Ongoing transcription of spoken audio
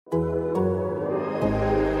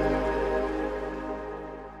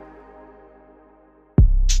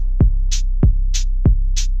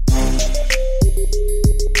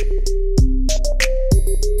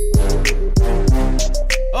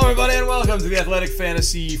Athletic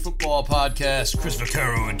Fantasy Football Podcast, Chris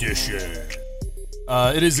Vaccaro edition.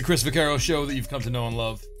 It is the Chris Vaccaro show that you've come to know and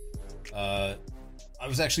love. I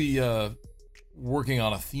was actually working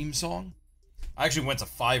on a theme song. I actually went to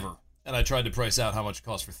Fiverr and I tried to price out how much it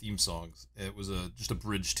costs for theme songs. It was just a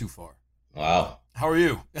bridge too far. Wow. How are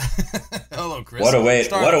you? Hello, Chris. What a way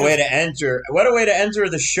to enter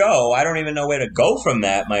the show. I don't even know where to go from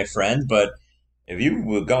that, my friend, but if you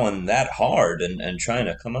were going that hard and trying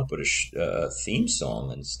to come up with a theme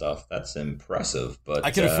song and stuff, that's impressive. But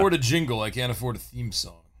I can afford a jingle. I can't afford a theme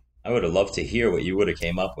song. I would have loved to hear what you would have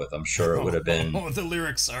came up with. I'm sure it would have been the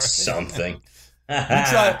lyrics are something.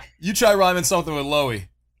 you try rhyming something with Loey.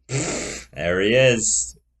 There he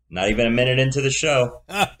is. Not even a minute into the show.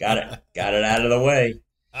 Got it out of the way.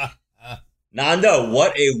 Nando,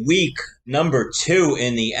 what a week. Number 2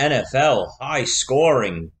 in the NFL. High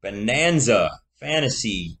scoring, bonanza,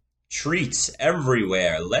 fantasy, treats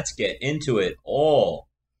everywhere. Let's get into it all.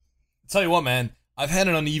 I'll tell you what, man. I've had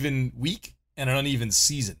an uneven week and an uneven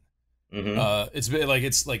season. Mm-hmm.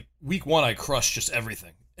 It's like week 1 I crushed just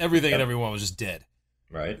everything. Everything and everyone was just dead.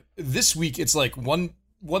 Right. This week it's like one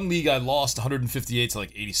league I lost 158 to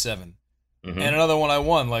like 87. Mm-hmm. And another one I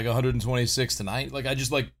won like 126 to 9. Like I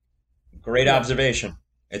just like great observation.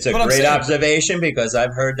 It's a great observation because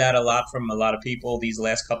I've heard that a lot from a lot of people these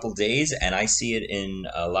last couple days, and I see it in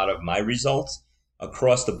a lot of my results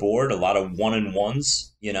across the board, a lot of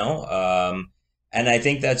 1-and-1s, and I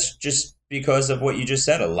think that's just because of what you just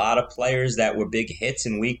said. A lot of players that were big hits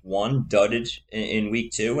in week 1 dudded in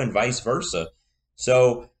week 2 and vice versa.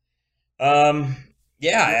 So, yeah,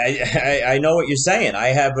 I know what you're saying.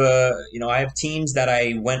 I have teams that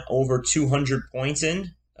I went over 200 points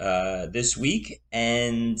in this week,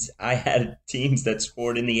 and I had teams that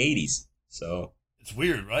scored in the 80s. So it's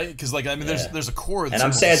weird, right? Because there's a core. And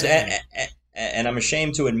I'm sad, and I'm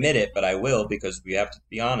ashamed to admit it, but I will because we have to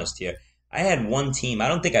be honest here. I had one team. I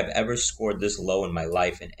don't think I've ever scored this low in my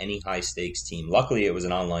life in any high stakes team. Luckily, it was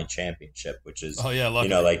an online championship, which is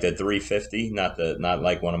like the 350, not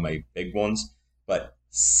like one of my big ones, but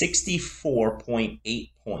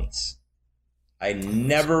 64.8 points. I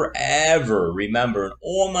never, ever remember in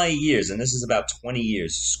all my years, and this is about 20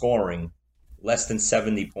 years, scoring less than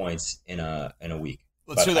 70 points in a week.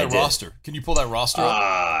 Let's hear that roster. Can you pull that roster up?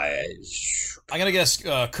 I'm going to guess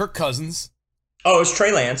Kirk Cousins. Oh, it was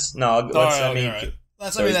Trey Lance. No, right.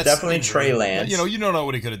 That's definitely Trey Lance. You don't know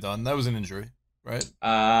what he could have done. That was an injury, right?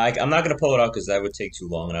 I'm not going to pull it up because that would take too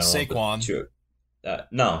long. And I don't Saquon.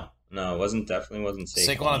 No, it definitely wasn't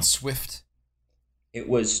Saquon. Saquon and Swift. It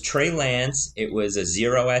was Trey Lance. It was a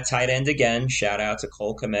 0 at tight end again. Shout out to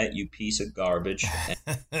Cole Kmet, you piece of garbage.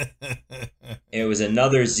 It was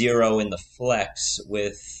another 0 in the flex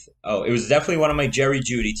with... Oh, it was definitely one of my Jerry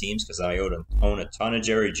Jeudy teams because I own a ton of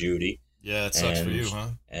Jerry Jeudy. Yeah, it sucks for you,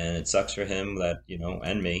 huh? And it sucks for him that,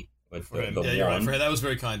 and me. With for him. You're right. For him. That was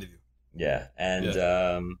very kind of you. Yeah, and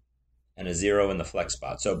a 0 in the flex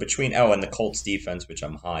spot. So and the Colts defense, which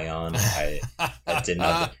I'm high on, I did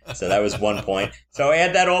nothing. So that was 1 point. So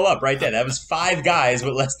add that all up right there. That was 5 guys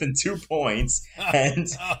with less than 2 points, and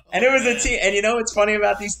it was a team. And what's funny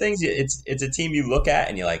about these things? It's a team you look at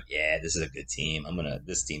and you're like, yeah, this is a good team.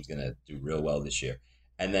 This team's gonna do real well this year.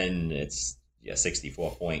 And then it's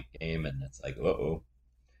 64-point game, and it's like, got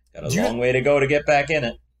a long way to go to get back in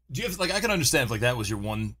it. Do you have I can understand if that was your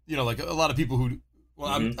one, like a lot of people who. Well,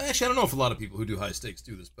 I don't know if a lot of people who do high stakes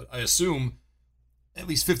do this, but I assume at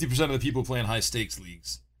least 50% of the people playing high stakes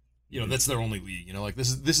leagues, that's their only league.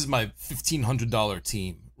 This is my $1,500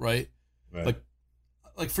 team, right? Like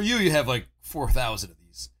for you have like 4,000 of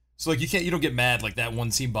these, so you don't get mad like that one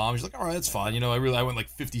team bombs. You're like, all right, that's fine. I went like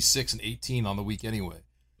 56 and 18 on the week anyway.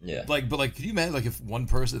 Yeah. But could you imagine if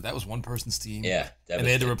that was one person's team? Yeah. And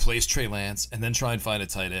they had to replace Trey Lance and then try and find a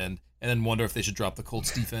tight end and then wonder if they should drop the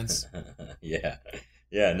Colts defense. Yeah.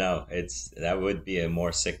 Yeah, no, that would be a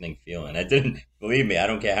more sickening feeling. Believe me, I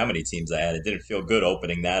don't care how many teams I had. It didn't feel good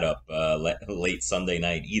opening that up late Sunday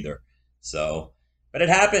night either. So, but it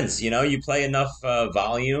happens, you play enough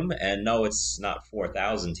volume, and no, it's not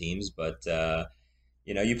 4,000 teams, but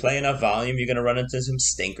you play enough volume, you're going to run into some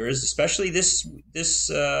stinkers, especially this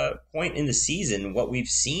point in the season. What we've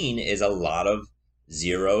seen is a lot of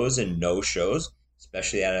zeros and no-shows,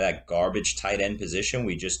 especially out of that garbage tight end position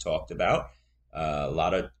we just talked about. A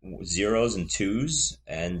lot of 0s and 2s,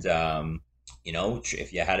 and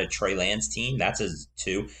if you had a Trey Lance team, that's a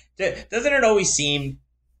 2. Doesn't it always seem,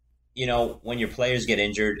 when your players get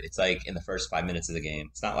injured, it's like in the first 5 minutes of the game.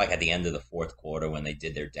 It's not like at the end of the fourth quarter when they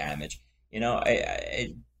did their damage.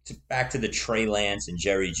 Back to the Trey Lance and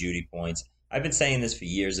Jerry Jeudy points. I've been saying this for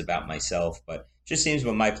years about myself, but Just seems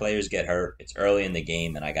when my players get hurt, it's early in the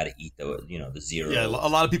game, and I got to eat the zero. Yeah, a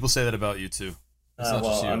lot of people say that about you too.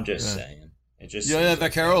 Well, I'm just saying. It just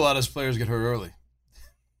Vaccaro, a lot of players get hurt early.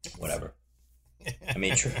 Whatever. I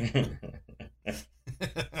mean,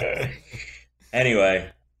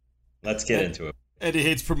 anyway, let's get into it. Eddie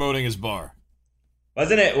hates promoting his bar.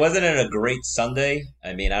 Wasn't it a great Sunday?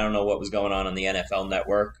 I mean, I don't know what was going on the NFL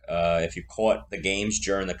Network. If you caught the games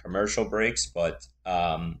during the commercial breaks, but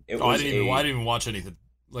I didn't even watch anything.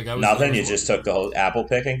 Nothing. You just took the whole apple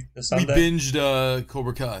picking this Sunday. We binged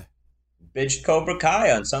Cobra Kai. Binged Cobra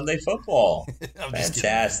Kai on Sunday Football.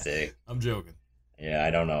 Fantastic. I'm joking. Yeah,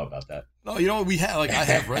 I don't know about that. No, you know what we have? I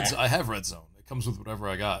have Red Zone. It comes with whatever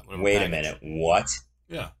I got. Wait a minute. What?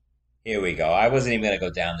 Yeah. Here we go. I wasn't even going to go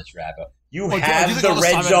down this rabbit. You have the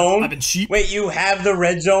Red Zone. I've been cheap. Wait, you have the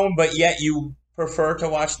Red Zone, but yet you prefer to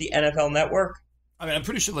watch the NFL Network? I mean, I'm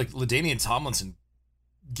pretty sure LaDainian Tomlinson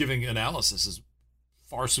giving analysis is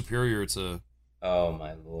far superior to. Oh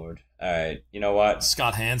my Lord! All right, you know what?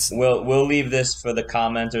 Scott Hansen. We'll leave this for the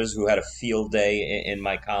commenters who had a field day in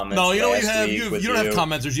my comments. No, you know what you have. You don't have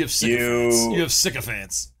commenters. You have sycophants. You have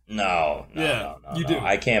sycophants. No, you do.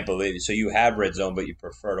 I can't believe it. So you have Red Zone, but you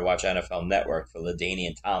prefer to watch NFL Network for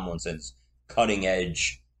LaDainian Tomlinson's cutting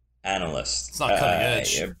edge analyst. It's not cutting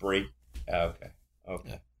edge. Okay.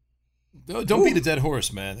 Yeah. Don't beat a dead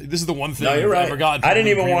horse, man. This is the one thing you're right. I've ever gotten. I didn't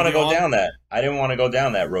even want to go down that. I didn't want to go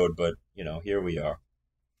down that road, but here we are.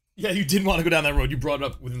 Yeah, you didn't want to go down that road. You brought it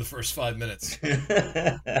up within the first 5 minutes.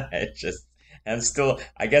 I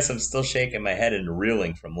guess I'm still shaking my head and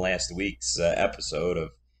reeling from last week's episode of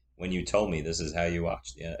when you told me this is how you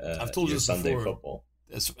watched I've told you this Sunday before, football.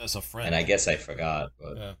 As a friend. And I guess I forgot,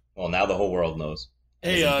 but well, now the whole world knows.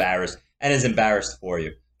 And is embarrassed for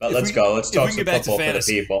you. But let's go. Let's talk some football for the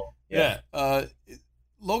people. Yeah.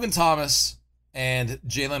 Logan Thomas and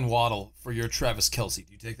Jalen Waddle for your Travis Kelce.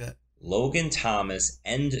 Do you take that? Logan Thomas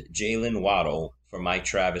and Jalen Waddle for my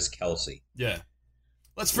Travis Kelce. Yeah.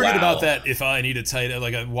 Let's forget about that if I need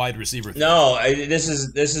a wide receiver thing. No, this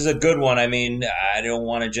is a good one. I mean, I don't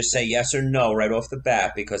want to just say yes or no right off the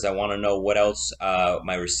bat because I want to know what else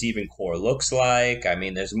my receiving core looks like. I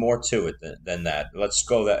mean, there's more to it than that. Let's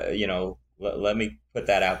go let me put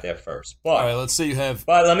that out there first. But, all right, let's say you have.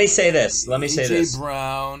 But let me say this. A.J.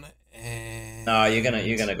 Brown and. No, you're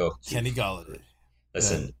gonna go Kenny Golladay.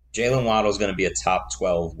 Listen, Jalen Waddle's gonna be a top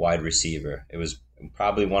 12 wide receiver. It was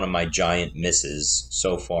probably one of my giant misses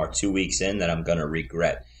so far 2 weeks in that I'm gonna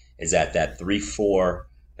regret is that 3-4,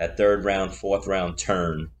 that third round, fourth round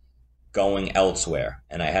turn going elsewhere,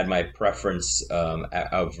 and I had my preference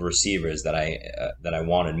of receivers that I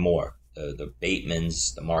wanted more. The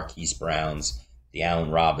Batemans, the Marquise Browns, the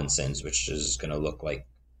Allen Robinsons, which is going to look like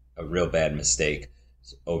a real bad mistake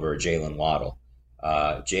over Jalen Waddle.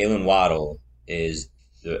 Jalen Waddle is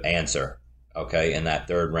the answer, okay, in that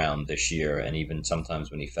third round this year, and even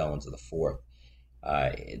sometimes when he fell into the fourth.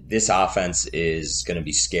 This offense is going to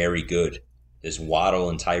be scary good. This Waddle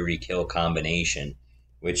and Tyreek Hill combination,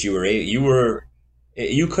 which you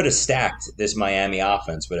could have stacked this Miami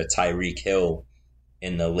offense with a Tyreek Hill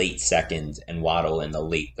in the late second and Waddle in the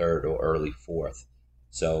late third or early fourth.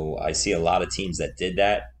 So I see a lot of teams that did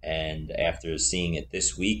that, and after seeing it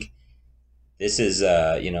this week, this is,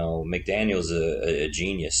 McDaniel's a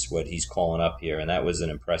genius, what he's calling up here, and that was an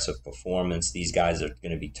impressive performance. These guys are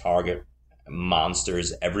going to be target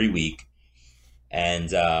monsters every week. And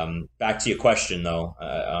back to your question, though,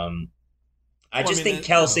 I think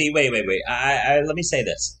Kelce. Wait. Let me say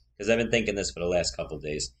this because I've been thinking this for the last couple of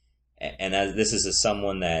days. And as this is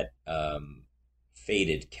someone that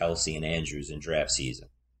faded Kelce and Andrews in draft season.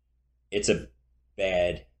 It's a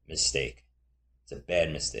bad mistake. It's a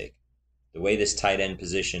bad mistake. The way this tight end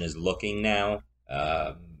position is looking now,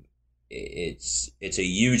 it's a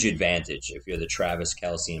huge advantage if you're the Travis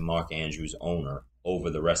Kelce and Mark Andrews owner over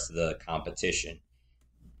the rest of the competition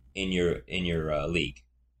in your league.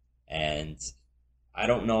 And I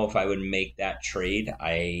don't know if I would make that trade.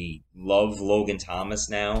 I love Logan Thomas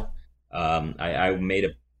now. I made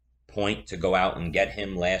a point to go out and get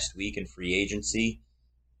him last week in free agency,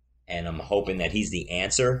 and I'm hoping that he's the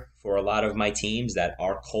answer for a lot of my teams that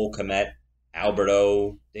are Cole Kmet,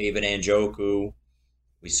 Alberto, David Njoku.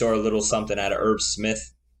 We saw a little something out of Irv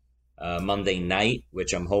Smith Monday night,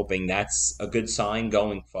 which I'm hoping that's a good sign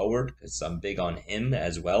going forward because I'm big on him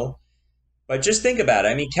as well. But just think about it.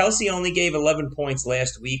 I mean, Kelce only gave 11 points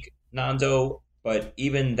last week, Nando, but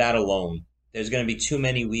even that alone, there's going to be too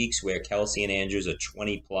many weeks where Kelce and Andrews are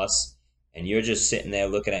 20-plus, and you're just sitting there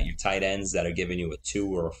looking at your tight ends that are giving you a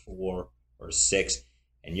 2 or a 4 or a 6.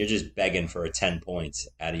 and you're just begging for a 10 points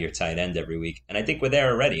out of your tight end every week. And I think we're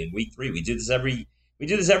there already in week 3. We do this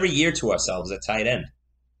every year to ourselves at tight end.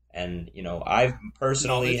 And, I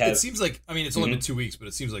personally it seems like, it's only been 2 weeks, but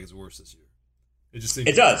it seems like it's worse this year. It just seems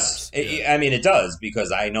it does. It does,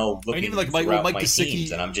 because I know looking even like throughout Mike my Gesicki,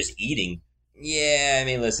 teams, and I'm just eating. Yeah,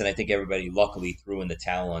 listen, I think everybody luckily threw in the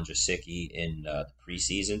towel on Gesicki in the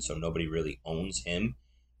preseason, so nobody really owns him.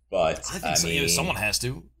 But I think someone has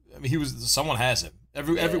to. Someone has him.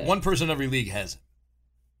 Every one person in every league has him.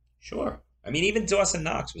 Sure. Even Dawson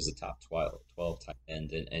Knox was a top 12 tight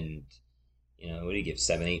end, and what do you give,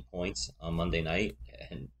 7-8 points on Monday night,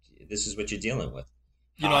 and this is what you're dealing with.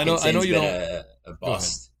 I know you don't. A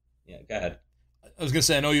bust. Go ahead. I was gonna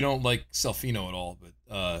say, I know you don't like Salfino at all, but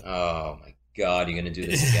oh my God, you're gonna do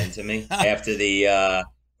this again to me after the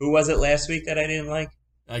who was it last week that I didn't like?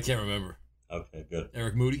 I can't remember. Okay, good.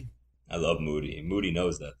 Eric Moody. I love Moody. Moody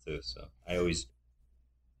knows that too, so I always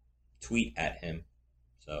tweet at him.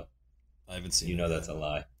 So I haven't seen. That's a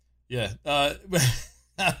lie. Yeah.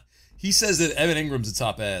 He says that Evan Ingram's a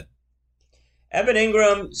top ad. Evan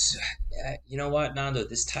Ingram, you know what, Nando?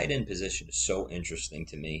 This tight end position is so interesting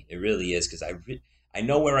to me. It really is, because I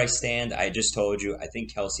know where I stand. I just told you, I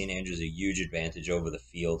think Kelsey and Andrews a huge advantage over the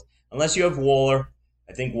field. Unless you have Waller.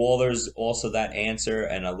 I think Waller's also that answer.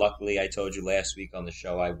 And luckily, I told you last week on the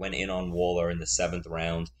show, I went in on Waller in the 7th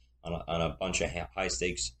round on a bunch of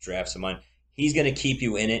high-stakes drafts of mine. He's going to keep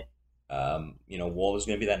you in it. Waller's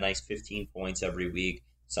going to be that nice 15 points every week.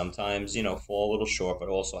 Sometimes, fall a little short, but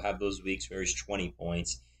also have those weeks where he's 20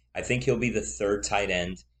 points. I think he'll be the 3rd tight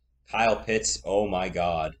end. Kyle Pitts, oh my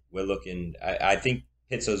God. We're looking – I think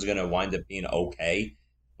Pitts is going to wind up being okay,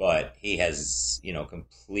 but he has,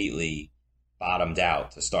 completely bottomed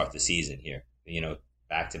out to start the season here.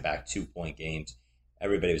 Back-to-back 2-point games.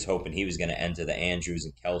 Everybody was hoping he was going to enter the Andrews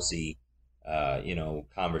and Kelsey,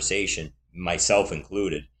 conversation, myself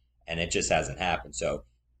included, and it just hasn't happened. So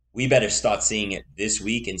we better start seeing it this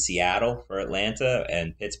week in Seattle for Atlanta,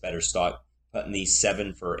 and Pitts better start putting these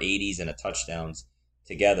 7 for 80s and a touchdowns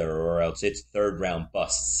together, or else it's 3rd-round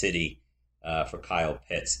bust city for Kyle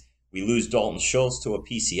Pitts. We lose Dalton Schultz to a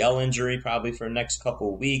PCL injury probably for the next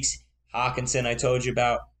couple of weeks. Hawkinson, I told you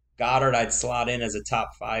about. Goddard, I'd slot in as a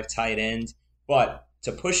top 5 tight end. But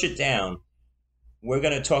to push it down, we're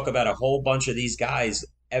going to talk about a whole bunch of these guys,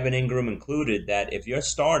 Evan Ingram included, that if you're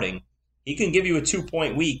starting, he can give you a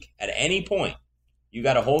 2-point week at any point. You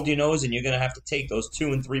got to hold your nose, and you're going to have to take those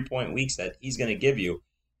 2 and 3-point weeks that he's going to give you.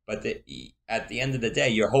 But at the end of the day,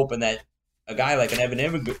 you're hoping that a guy like an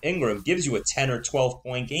Evan Ingram gives you a 10 or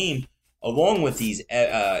 12-point game, along with these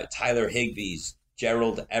Tyler Higbees,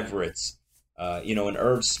 Gerald Everett's, an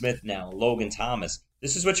Irv Smith now, Logan Thomas.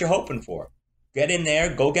 This is what you're hoping for. Get in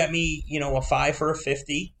there, go get me, a 5 for a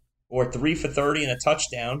 50 or 3 for 30 and a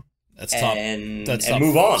touchdown. That's top. That's and top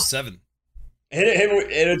move on. 7.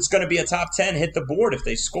 It's going to be a top 10. Hit the board if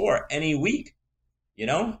they score any week.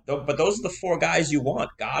 But those are the 4 guys you want.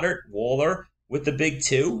 Goddard, Waller with the big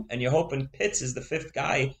 2, and you're hoping Pitts is the 5th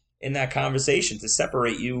guy in that conversation to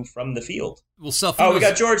separate you from the field. Well, we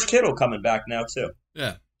got George Kittle coming back now too.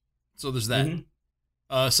 Yeah, so there's that. Mm-hmm.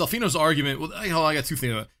 Salfino's argument. Well, I got 2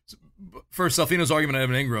 things. First, Salfino's argument on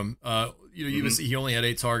Evan Ingram. You see he only had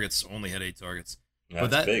 8 targets.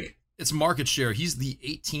 That's big. It's market share. He's the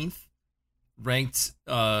 18th ranked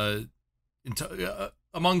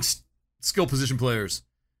amongst skill position players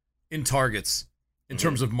in targets in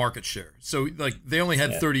terms of market share. So, they only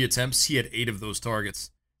had 30 attempts. He had 8 of those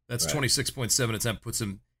targets. That's 26.7 attempt. Puts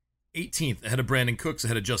him 18th, ahead of Brandon Cooks,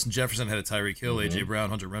 ahead of Justin Jefferson, ahead of Tyreek Hill, A.J. Brown,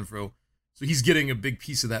 Hunter Renfrow. So he's getting a big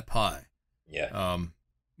piece of that pie. Yeah.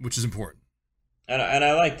 Which is important. And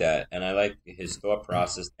I like that. And I like his thought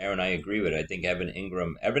process there, and I agree with it. I think Evan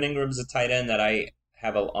Ingram's a tight end that I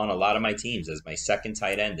have on a lot of my teams as my 2nd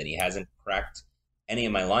tight end, and he hasn't cracked any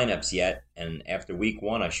of my lineups yet. And after week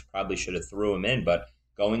 1, I probably should have threw him in. But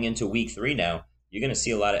going into week 3 now, you're going to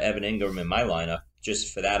see a lot of Evan Ingram in my lineup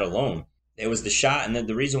just for that alone. There was the shot, and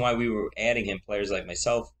the reason why we were adding him, players like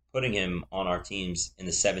myself, putting him on our teams in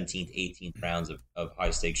the 17th, 18th rounds of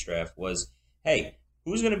high-stakes draft was, hey,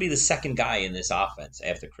 who's going to be the 2nd guy in this offense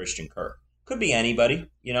after Christian Kirk? Could be anybody,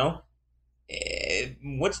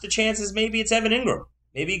 What's the chances? Maybe it's Evan Ingram.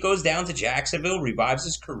 Maybe he goes down to Jacksonville, revives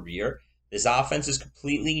his career. This offense is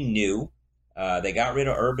completely new. They got rid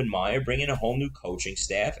of Urban Meyer, bringing a whole new coaching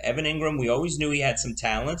staff. Evan Ingram, we always knew he had some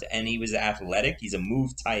talent, and he was athletic. He's a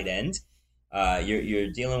move tight end.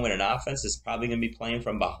 You're dealing with an offense that's probably going to be playing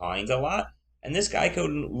from behind a lot. And this guy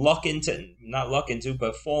could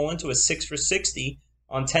fall into a 6 for 60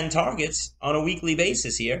 on 10 targets on a weekly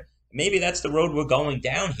basis here. Maybe that's the road we're going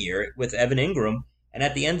down here with Evan Ingram. And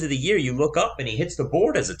at the end of the year, you look up and he hits the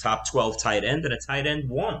board as a top 12 tight end and a tight end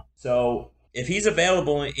 1. So if he's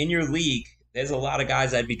available in your league, there's a lot of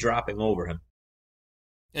guys I'd be dropping over him.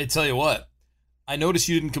 Hey, tell you what, I noticed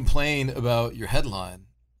you didn't complain about your headline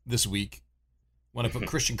this week when I put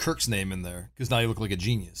Christian Kirk's name in there, because now you look like a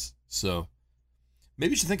genius. So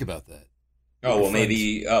maybe you should think about that. Oh, well,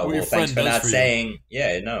 maybe. Oh, well, thanks for not saying.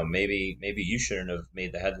 Yeah, no, maybe you shouldn't have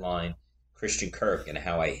made the headline Christian Kirk and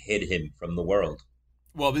how I hid him from the world.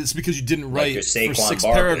 Well, it's because you didn't write for Saquon 6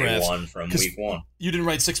 paragraphs one from week 1. You didn't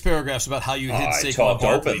write 6 paragraphs about how you hid Saquon I talked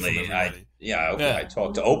Barkley openly. from everybody. I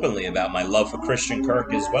talked openly about my love for Christian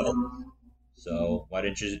Kirk as well. So why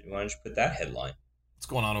didn't you put that headline? What's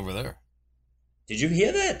going on over there? Did you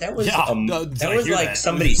hear that? That was like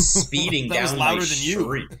somebody speeding that down was louder my than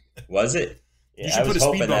street. You. Was it? Yeah, I was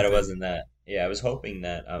hoping that it wasn't that. Yeah, I was hoping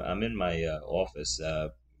that. I'm in my office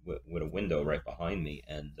with a window right behind me,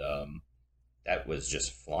 and that was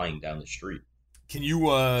just flying down the street. Can you?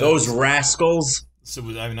 Those rascals. So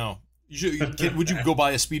I know. Would you go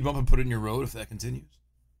by a speed bump and put it in your road if that continues?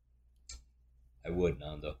 I would,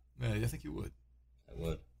 Nando. Yeah, I think you would. I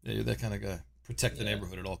would. Yeah, you're that kind of guy. Protect the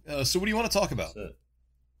neighborhood at all. So what do you want to talk about?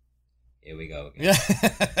 Here we go again.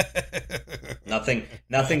 Yeah.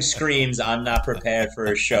 Nothing screams I'm not prepared for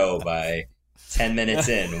a show by 10 minutes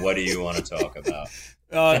in. What do you want to talk about?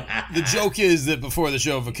 The joke is that before the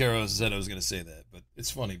show, Vaccaro said I was going to say that, but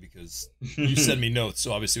it's funny because you send me notes,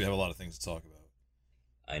 so obviously we have a lot of things to talk about.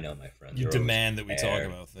 I know, my friend. You demand that we talk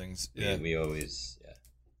about things. Yeah. We always, yeah.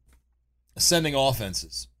 Sending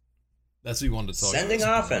offenses. That's what you wanted to talk about. Sending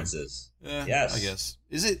offenses. Yes. I guess.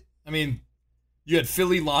 Is it? I mean, you had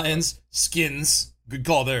Philly, Lions, Skins. Good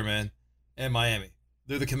call there, man. And Miami.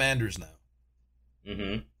 They're the Commanders now.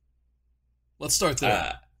 Mm-hmm. Let's start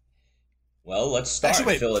there. Let's start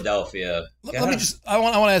in Philadelphia. Let me just. I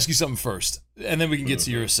want to ask you something first, and then we can get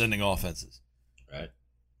to your ascending offenses. Right.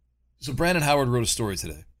 So Brandon Howard wrote a story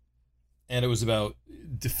today, and it was about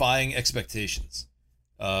defying expectations.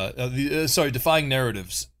 Defying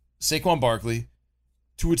narratives. Saquon Barkley,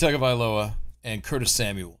 Tua Tagovailoa, and Curtis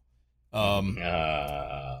Samuel.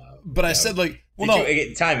 But I said, like, well,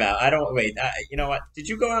 time out. I don't wait. You know what? Did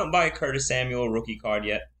you go out and buy a Curtis Samuel rookie card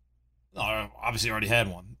yet? No, I obviously already had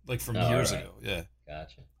one, like from years ago. Yeah.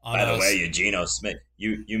 Gotcha. By the way, you Geno Smith.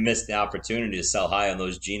 You missed the opportunity to sell high on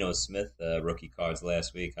those Geno Smith rookie cards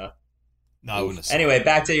last week, huh? No, I wouldn't. Anyway,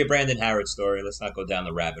 back to your Brandon Howard story. Let's not go down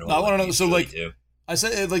the rabbit hole. No, I want to know. So, like, I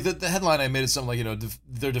said, like the headline I made is something like,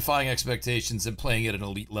 they're defying expectations and playing at an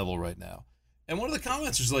elite level right now. And one of the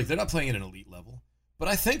comments was like, they're not playing at an elite level. But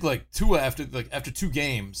I think like Tua after 2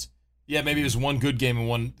 games, yeah, maybe it was one good game and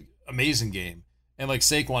one amazing game. And like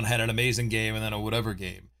Saquon had an amazing game and then a whatever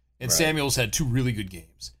game. And Samuel's had 2 really good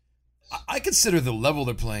games. I consider the level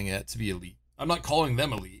they're playing at to be elite. I'm not calling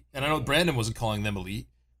them elite. And I know Brandon wasn't calling them elite.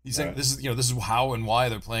 He's saying this is how and why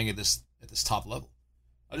they're playing at this top level.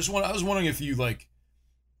 I was wondering if you like,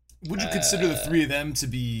 would you consider the 3 of them to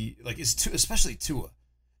be like, especially Tua?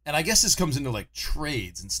 And I guess this comes into like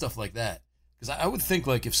trades and stuff like that. Because I would think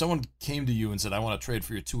like if someone came to you and said, I want to trade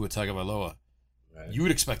for your Tua Tagovailoa, you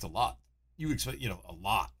would expect a lot. You would expect, a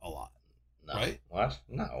lot. No. Right? What?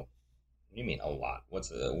 No. What do you mean a lot?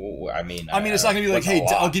 What's I mean, it's not going to be like, hey,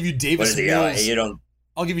 I'll give you Davis Mills.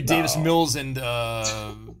 I'll give you Davis Mills and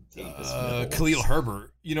Khalil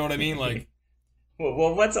Herbert. You know what I mean? Like,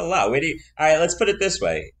 well, what's a lot? All right, let's put it this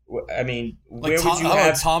way. I mean, like would you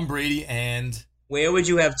have Tom Brady and where would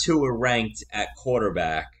you have Tua ranked at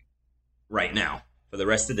quarterback right now for the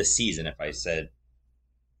rest of the season? If I said,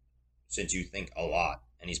 since you think a lot,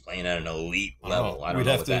 and he's playing at an elite level, I don't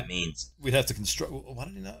know what that means. We'd have to construct. Why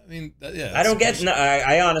did he not? I mean, I don't get. No,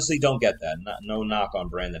 I honestly don't get that. No knock on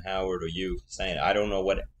Brandon Howard or you saying it. I don't know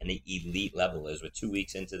what an elite level is. We're 2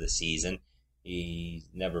 weeks into the season. He's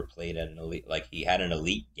never played at an elite. Like he had an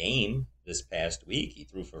elite game this past week. He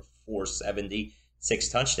threw for 470, 6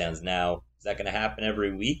 touchdowns. Now, is that going to happen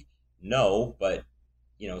every week? No, but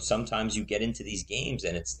sometimes you get into these games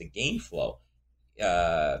and it's the game flow.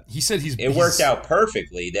 He said it worked out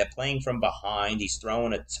perfectly. They're playing from behind. He's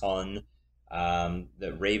throwing a ton.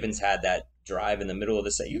 The Ravens had that drive in the middle of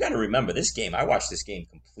the set. You got to remember this game. I watched this game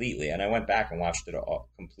completely, and I went back and watched it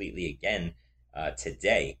completely again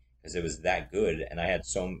today because it was that good. And I'm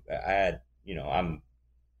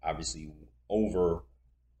obviously over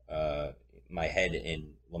my head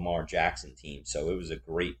in Lamar Jackson team, so it was a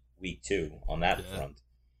great week too on that front.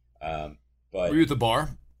 But were you at the bar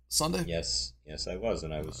Sunday? Yes, I was,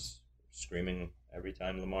 and I was screaming every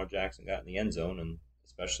time Lamar Jackson got in the end zone, and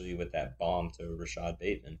especially with that bomb to Rashad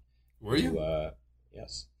Bateman. Were you?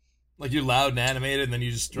 Yes. Like you're loud and animated, and then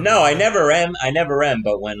you just No, I never am. I never am.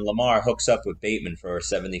 But when Lamar hooks up with Bateman for a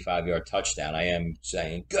 75-yard touchdown, I am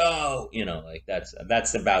saying go. Like that's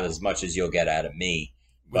about as much as you'll get out of me.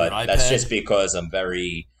 But that's just because I'm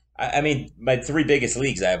very. I mean, my 3 biggest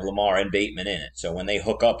leagues, I have Lamar and Bateman in it. So when they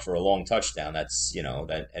hook up for a long touchdown, that's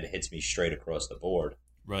that it hits me straight across the board.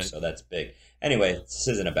 Right. So that's big. Anyway, this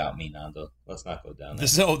isn't about me, Nando. Let's not go down there.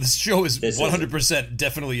 This show is 100%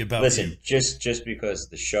 definitely about Listen, you. just because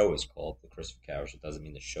the show is called The Chris Vaccaro Show doesn't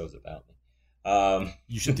mean the show's about me.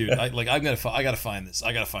 You should do it. I gotta find this.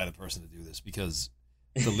 I gotta find a person to do this because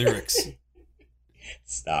the lyrics.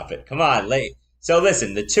 Stop it. Come on. So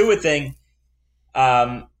listen, the Tua thing,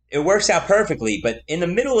 it works out perfectly, but in the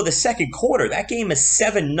middle of the second quarter, that game is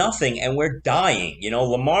 7-0, and we're dying.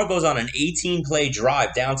 Lamar goes on an 18-play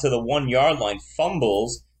drive down to the 1-yard line,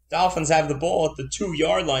 fumbles. Dolphins have the ball at the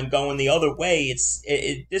 2-yard line going the other way.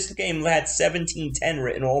 This game had 17-10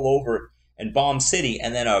 written all over in Bomb City,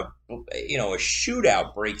 and then a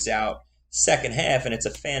shootout breaks out second half, and it's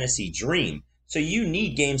a fantasy dream. So you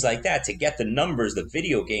need games like that to get the numbers, the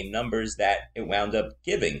video game numbers that it wound up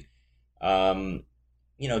giving.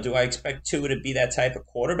 Do I expect Tua to be that type of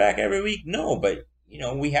quarterback every week? No, but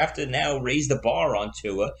we have to now raise the bar on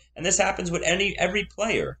Tua, and this happens with every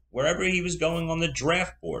player wherever he was going on the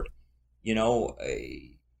draft board. Tua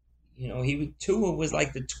was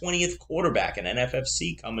like the 20th quarterback in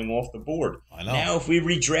NFFC coming off the board. I know. Now, if we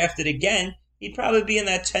redrafted again, he'd probably be in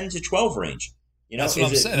that 10 to 12 range. That's what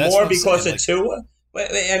I'm is saying. it more because of Tua?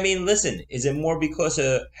 I mean, listen, is it more because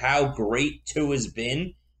of how great Tua's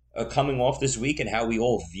been coming off this week and how we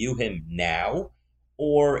all view him now?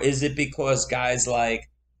 Or is it because guys like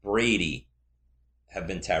Brady have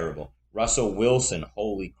been terrible? Russell Wilson,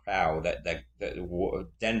 holy cow, that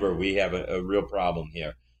Denver, we have a real problem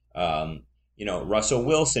here. Russell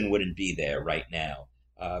Wilson wouldn't be there right now.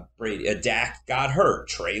 Brady, Dak got hurt.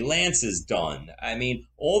 Trey Lance is done. I mean,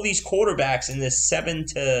 all these quarterbacks in this 7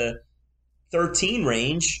 to 13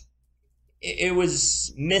 range, it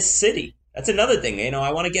was Miss City. That's another thing.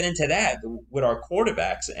 I want to get into that with our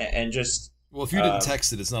quarterbacks and just. Well, if you didn't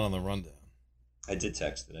text it, it's not on the rundown. I did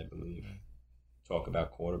text it, I believe. Talk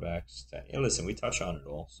about quarterbacks. Listen, we touch on it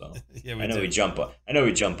all, so yeah, I know we jump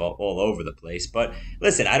up all over the place. But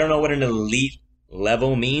listen, I don't know what an elite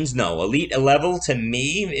level means. No, elite level to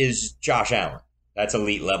me is Josh Allen. That's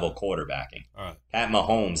elite level quarterbacking. All right. Pat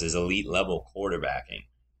Mahomes is elite level quarterbacking.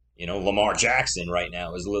 Lamar Jackson right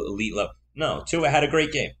now is elite level. No, Tua had a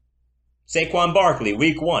great game. Saquon Barkley,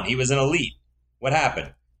 week 1, he was an elite. What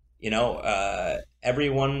happened?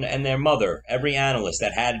 Everyone and their mother, every analyst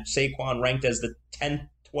that had Saquon ranked as the 10th,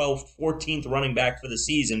 12th, 14th running back for the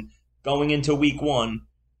season going into week 1,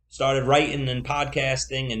 started writing and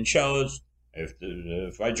podcasting and shows.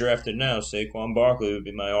 If I drafted now, Saquon Barkley would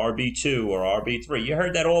be my RB2 or RB3. You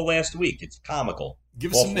heard that all last week. It's comical.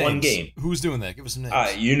 Give us some names. One game. Who's doing that? Give us some names.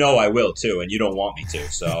 I will too, and you don't want me to,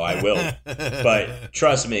 so I will. But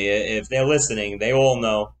trust me, if they're listening, they all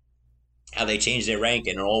know how they changed their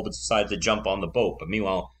ranking and all but decided to jump on the boat. But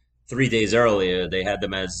meanwhile, 3 days earlier, they had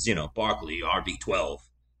them as, Barkley, RB12.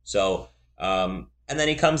 So, and then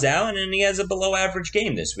he comes out and then he has a below average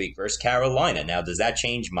game this week versus Carolina. Now, does that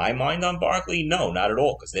change my mind on Barkley? No, not at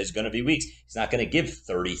all, because there's going to be weeks. He's not going to give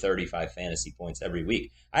 30, 35 fantasy points every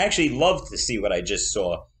week. I actually love to see what I just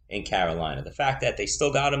saw in Carolina. The fact that they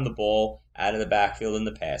still got him the ball out of the backfield in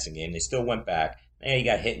the passing game. They still went back. Yeah, he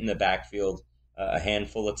got hit in the backfield a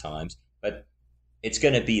handful of times. But it's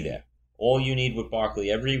going to be there. All you need with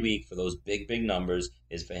Barkley every week for those big, big numbers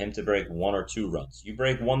is for him to break 1 or 2 runs. You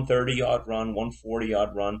break 1 30-yard run, 1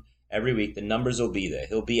 40-yard run every week, the numbers will be there.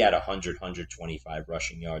 He'll be at 100, 125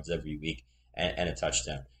 rushing yards every week and a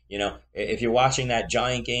touchdown. If you're watching that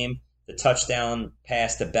Giant game, the touchdown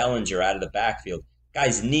pass to Bellinger out of the backfield,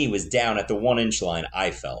 guy's knee was down at the 1-inch line,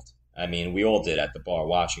 I felt. I mean, we all did at the bar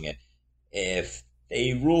watching it. If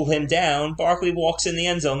they rule him down, Barkley walks in the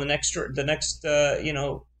end zone the next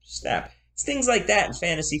snap. It's things like that in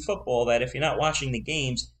fantasy football that if you're not watching the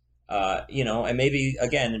games, and maybe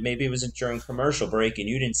it was during commercial break and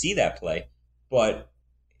you didn't see that play, but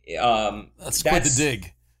that's quite the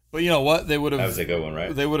dig. But you know what? That was a good one,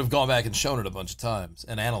 right? They would have gone back and shown it a bunch of times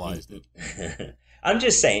and analyzed it. I'm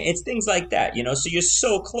just saying, it's things like that, so you're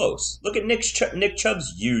so close. Look at Nick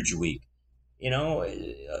Chubb's huge week.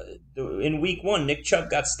 In week 1, Nick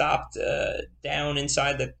Chubb got stopped down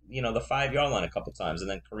inside the 5-yard line a couple times,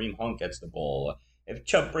 and then Kareem Hunt gets the ball. If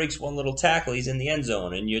Chubb breaks one little tackle, he's in the end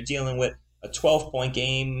zone, and you're dealing with a 12-point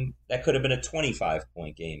game that could have been a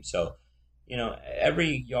 25-point game. So,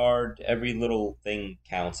 every yard, every little thing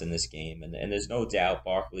counts in this game, and there's no doubt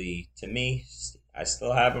Barkley, to me, I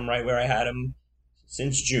still have him right where I had him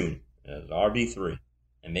since June, as RB3,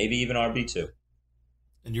 and maybe even RB2.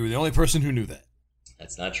 And you were the only person who knew that.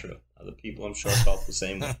 That's not true. Other people, I'm sure, felt the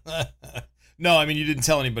same way. No, I mean, you didn't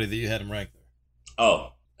tell anybody that you had him ranked there.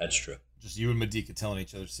 Oh, that's true. Just you and Madika telling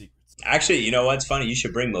each other secrets. Actually, you know what's funny? You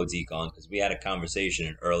should bring Modique on, because we had a conversation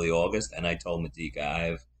in early August, and I told Modique I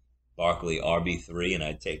have Barkley RB3, and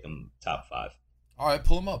I'd take him top 5. All right,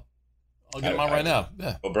 pull him up. I'll get him on right now.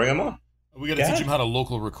 Yeah. Well, bring him on. We got to teach him how to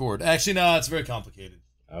local record. Actually, no, it's very complicated.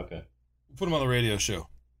 Okay. We'll put him on the radio show.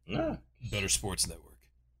 No. Better Sports Network.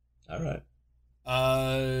 All right.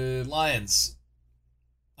 Lions.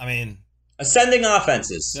 I mean, ascending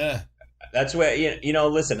offenses. Yeah. That's where,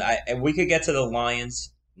 listen, we could get to the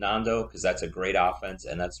Lions, Nando, because that's a great offense,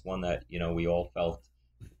 and that's one that, we all felt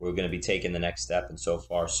we were going to be taking the next step, and so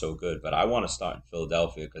far, so good. But I want to start in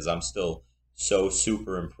Philadelphia because I'm still so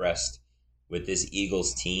super impressed with this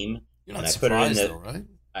Eagles team. You're not surprised, though,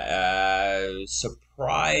 right?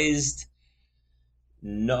 Surprised,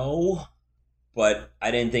 no, but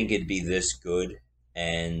I didn't think it'd be this good.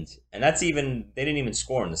 And that's even, they didn't even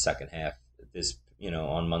score in the second half. This,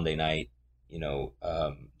 on Monday night,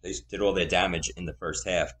 they did all their damage in the first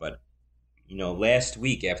half. But, last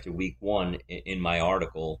week after week 1 in my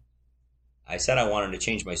article, I said I wanted to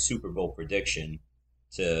change my Super Bowl prediction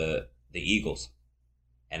to the Eagles.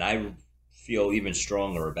 And I feel even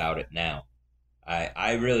stronger about it now.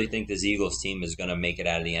 I really think this Eagles team is going to make it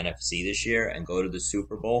out of the NFC this year and go to the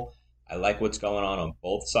Super Bowl. I like what's going on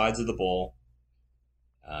both sides of the ball.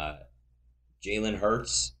 Jalen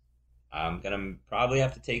Hurts, I'm going to probably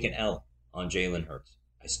have to take an L on Jalen Hurts.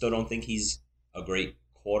 I still don't think he's a great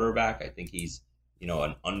quarterback. I think he's,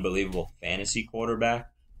 an unbelievable fantasy quarterback.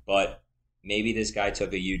 But maybe this guy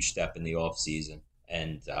took a huge step in the offseason.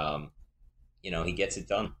 And, he gets it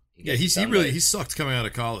done. He sucked coming out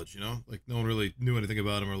of college, Like, no one really knew anything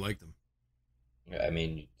about him or liked him. I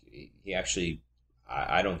mean, he actually,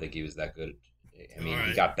 I don't think he was that good. I mean,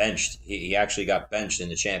 He got benched. He actually got benched in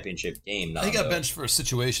the championship game. He got benched for a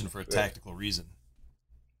situation, for a tactical reason.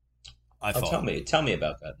 I thought. Tell me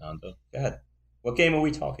about that, Nando. Go ahead. What game are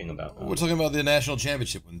we talking about, Nando? We're talking about the national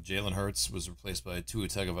championship when Jalen Hurts was replaced by Tua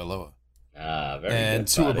Tagovailoa. Very and good.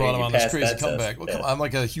 Tua brought him on this crazy comeback. Well, I'm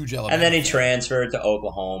like a huge Alabama And then he fan. transferred to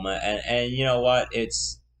Oklahoma. And you know what?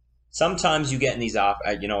 Sometimes you get in these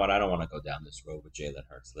you know what? I don't want to go down this road with Jalen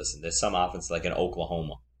Hurts. Listen, there's some offense like in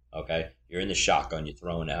Oklahoma. Okay, you're in the shotgun. You're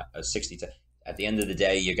throwing a 60. At the end of the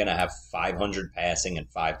day, you're going to have 500 passing and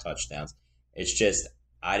 5 touchdowns. It's just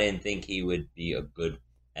I didn't think he would be a good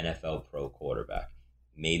NFL pro quarterback.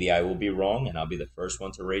 Maybe I will be wrong, and I'll be the first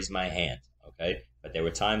one to raise my hand. Okay, but there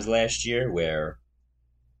were times last year where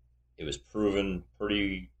it was proven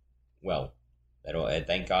pretty well that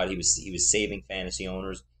thank God he was saving fantasy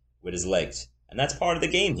owners with his legs, and that's part of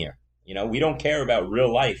the game here. We don't care about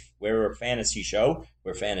real life. We're a fantasy show.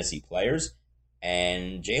 We're fantasy players.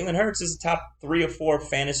 And Jalen Hurts is a top 3 or 4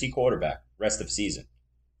 fantasy quarterback rest of season.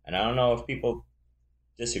 And I don't know if people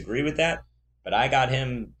disagree with that, but I got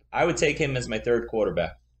him. I would take him as my 3rd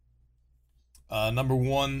quarterback. Number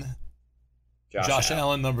 1, Josh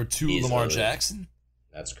Allen. Number 2, Lamar Jackson.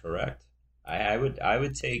 That's correct. I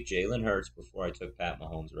would take Jalen Hurts before I took Pat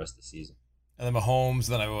Mahomes the rest of the season. And then Mahomes,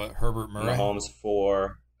 then I went Herbert Murray. Mahomes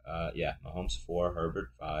 4. Mahomes 4, Herbert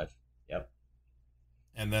 5. Yep.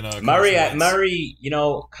 And then Murray,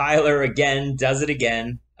 Kyler again does it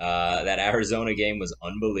again. That Arizona game was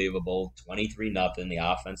unbelievable. 23-0. The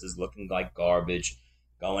offense is looking like garbage.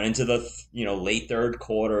 Going into the late 3rd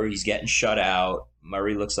quarter, he's getting shut out.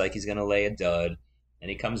 Murray looks like he's going to lay a dud. And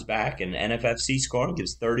he comes back, and NFFC score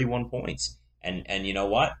gives 31 points. And you know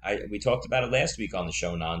what? We talked about it last week on the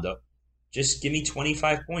show, Nando. Just give me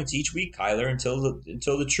 25 points each week, Kyler, until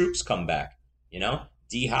the troops come back.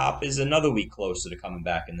 D-Hop is another week closer to coming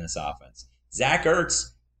back in this offense. Zach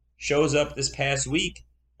Ertz shows up this past week.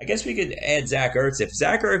 I guess we could add Zach Ertz. If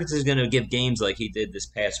Zach Ertz is going to give games like he did this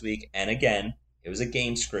past week, and again, it was a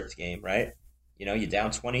game script game, right? You're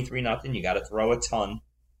down 23-0. You got to throw a ton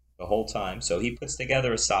the whole time. So he puts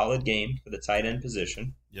together a solid game for the tight end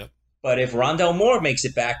position. Yep. But if Rondell Moore makes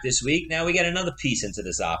it back this week, now we get another piece into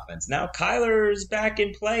this offense. Now Kyler is back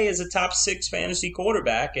in play as a top 6 fantasy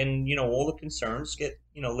quarterback, and, all the concerns get,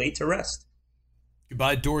 laid to rest.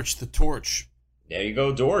 Goodbye, Dortch the Torch. There you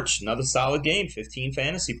go, Dortch. Another solid game, 15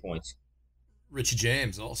 fantasy points. Richie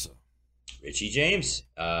James also. Richie James.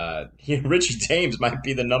 Richie James might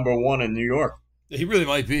be the number 1 in New York. He really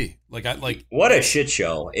might be. What a shit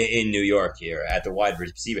show in New York here at the wide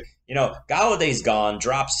receiver. Galladay's gone.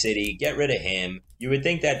 Drop City. Get rid of him. You would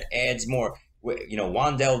think that adds more.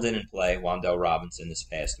 Wan'Dale didn't play, Wan'Dale Robinson, this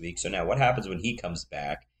past week. So now what happens when he comes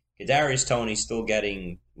back? Kadarius Toney's still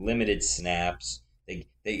getting limited snaps.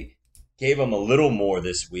 They gave him a little more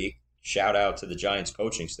this week. Shout out to the Giants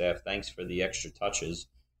coaching staff. Thanks for the extra touches.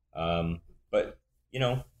 But,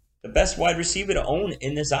 the best wide receiver to own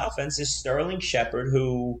in this offense is Sterling Shepard,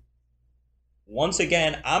 who, once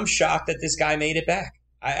again, I'm shocked that this guy made it back.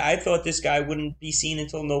 I thought this guy wouldn't be seen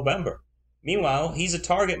until November. Meanwhile, he's a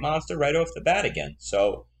target monster right off the bat again.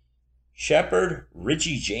 So, Shepard,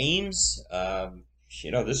 Richie James,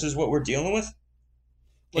 this is what we're dealing with.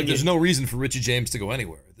 There's no reason for Richie James to go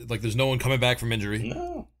anywhere. There's no one coming back from injury.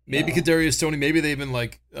 No. Maybe Kadarius Toney. Maybe they've been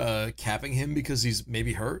capping him because he's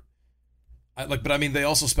maybe hurt. But they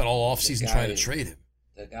also spent all offseason trying to trade him.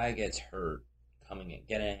 The guy gets hurt coming in,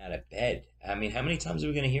 getting out of bed. How many times are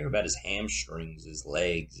we going to hear about his hamstrings, his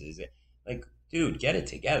legs? Dude, get it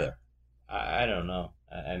together. I don't know.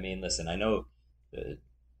 Listen, I know the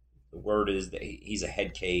word is that he's a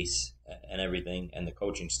head case and everything, and the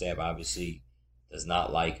coaching staff obviously does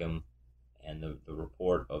not like him. And the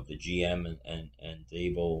report of the GM and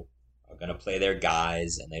Dable are going to play their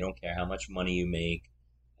guys, and they don't care how much money you make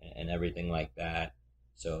and everything like that.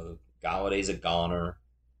 So Galladay's a goner.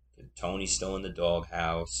 Tony's still in the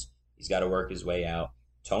doghouse. He's got to work his way out.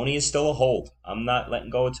 Tony is still a hold. I'm not letting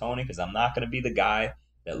go of Tony because I'm not going to be the guy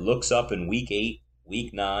that looks up in week 8,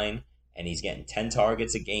 week 9, and he's getting 10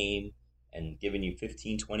 targets a game and giving you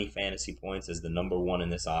 15, 20 fantasy points as the number one in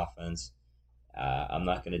this offense. I'm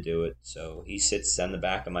not going to do it. So he sits on the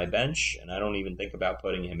back of my bench, and I don't even think about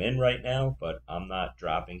putting him in right now, but I'm not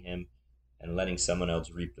dropping him and letting someone else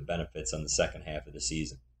reap the benefits on the second half of the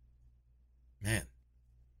season. Man,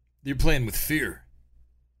 you're playing with fear.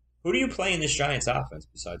 Who do you play in this Giants offense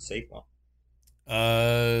besides Saquon?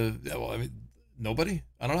 Nobody.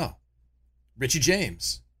 I don't know. Richie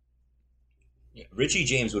James. Yeah, Richie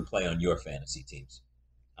James would play on your fantasy teams.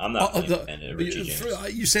 I'm not playing Richie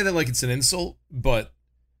James. You say that like it's an insult, but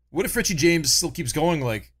what if Richie James still keeps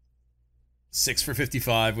going 6 for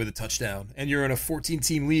 55 with a touchdown, and you're in a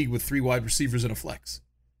 14-team league with 3 wide receivers and a flex?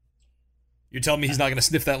 You're telling me he's not going to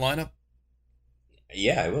sniff that lineup?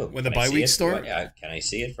 Yeah, I will. When the bye weeks start? Can I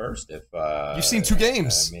see it first? If you've seen 2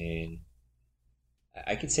 games.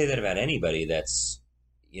 I could say that about anybody that's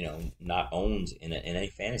not owned in any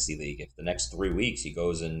fantasy league. If the next 3 weeks he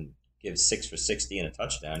goes and gives 6 for 60 and a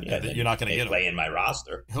touchdown, you're not going to get him. Play in my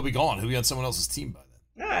roster. He'll be gone. He'll be on someone else's team by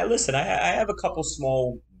then. Listen, I have a couple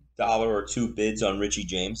small $1 or 2 bids on Richie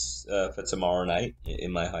James for tomorrow night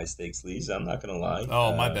in my high stakes leagues. I'm not going to lie.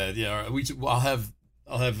 Oh, my bad. Yeah, all right.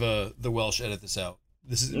 I'll have the Welsh edit this out.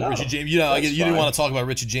 This is Richie James. You didn't want to talk about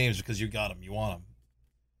Richie James because you got him. You want him.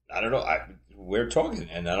 I don't know. We're talking,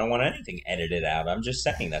 and I don't want anything edited out. I'm just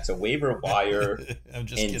saying that's a waiver wire in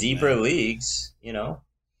deeper leagues.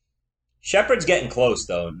 Shepard's getting close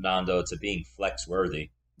though, Nando, to being flex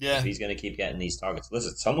worthy. Yeah, if he's going to keep getting these targets.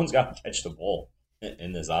 Listen, someone's got to catch the ball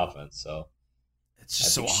in this offense. So it's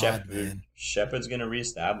just so hard, man. Shepard's going to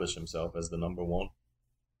reestablish himself as the number one.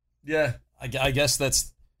 Yeah, I guess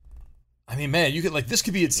that's. Man, you could this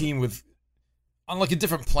could be a team on a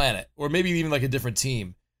different planet, or maybe even a different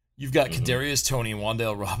team. You've got Kadarius Toney,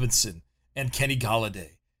 Wan'Dale Robinson, and Kenny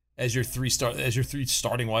Golladay as your 3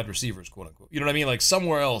 starting wide receivers, quote unquote. You know what I mean?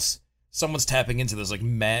 Somewhere else, someone's tapping into this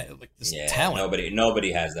this talent.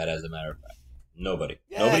 Nobody has that, as a matter of fact. Nobody.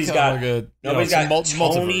 Yeah, nobody's got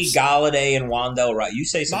Tony, Golladay, and Wan'Dale. Right? You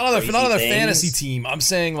say something. Not on their fantasy team. I'm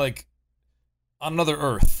saying on another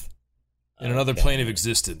Earth, in another plane of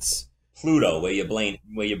existence. Pluto, where your brain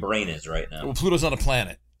is right now. Well, Pluto's not a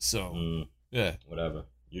planet, so yeah, whatever.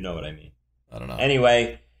 You know what I mean. I don't know.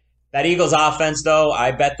 Anyway, that Eagles offense, though,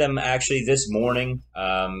 I bet them actually this morning,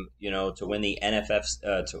 to win the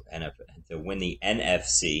to win the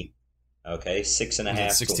NFC. Okay,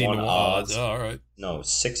 6.5 to 1 odds. Oh, all right. No,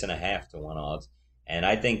 6.5 to 1 odds. And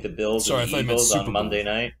I think the Bills and the Eagles on Monday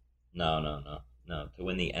night. No. To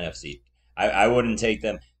win the NFC. I wouldn't take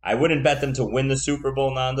them. I wouldn't bet them to win the Super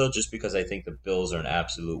Bowl, Nando, just because I think the Bills are an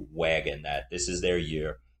absolute wagon. That this is their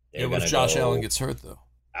year. What if Josh Allen gets hurt though?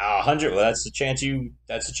 100. Well, that's the chance you.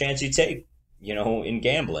 That's the chance you take. In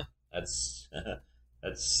gambling. That's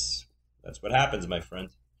what happens, my friend.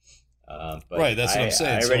 But right. That's what I'm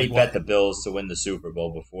saying. I already bet the Bills to win the Super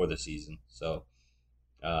Bowl before the season, so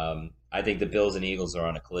I think the Bills and Eagles are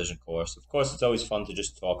on a collision course. Of course, it's always fun to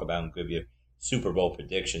just talk about and give you Super Bowl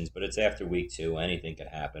predictions, but it's after week 2. Anything could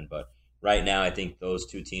happen. But right now, I think those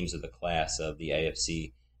 2 teams are the class of the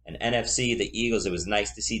AFC and NFC. The Eagles, it was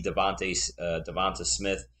nice to see Devonta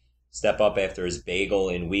Smith step up after his bagel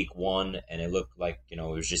in week 1, and it looked like, it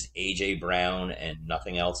was just A.J. Brown and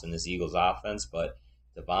nothing else in this Eagles offense. But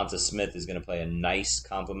Devonta Smith is going to play a nice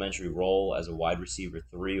complementary role as a wide receiver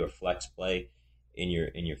 3 or flex play in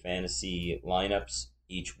your fantasy lineups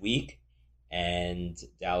each week. And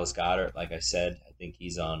Dallas Goedert, like I said, I think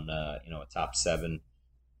he's on a top 7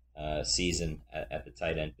 season at the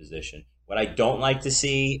tight end position. What I don't like to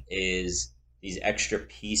see is these extra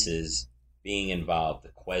pieces being involved. The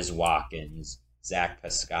Quez Watkins, Zach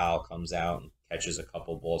Pascal comes out and catches a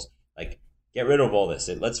couple balls. Like, get rid of all this.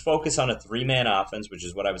 Let's focus on a 3-man offense, which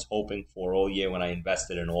is what I was hoping for all year when I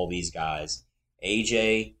invested in all these guys.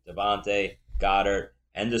 AJ, Devontae, Goddard,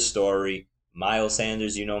 end of story. Miles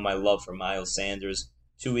Sanders, my love for Miles Sanders.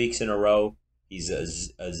 2 weeks in a row, he's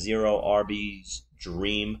a 0 RB's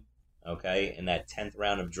dream. Okay, in that 10th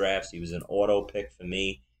round of drafts, he was an auto pick for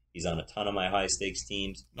me. He's on a ton of my high stakes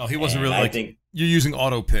teams. No, he wasn't really. You're using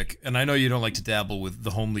auto pick, and I know you don't like to dabble with the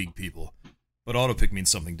home league people, but auto pick means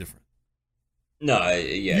something different. No,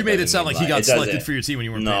 yeah. You made it sound like he got selected for your team when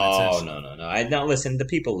you weren't paying attention. No. Now listen, the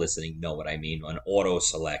people listening know what I mean. An auto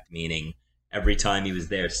select, meaning every time he was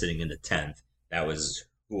there sitting in the 10th, that was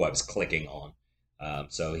who I was clicking on.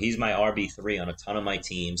 So he's my RB3 on a ton of my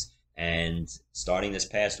teams. And starting this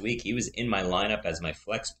past week, he was in my lineup as my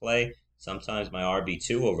flex play, sometimes my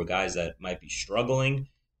RB2 over guys that might be struggling.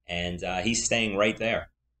 And he's staying right there,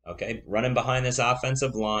 okay? Running behind this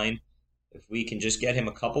offensive line. If we can just get him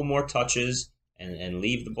a couple more touches and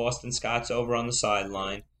leave the Boston Scots over on the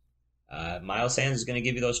sideline, Miles Sanders is going to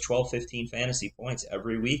give you those 12, 15 fantasy points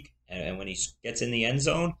every week. And when he gets in the end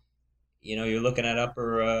zone, you're looking at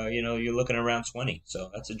you're looking around 20. So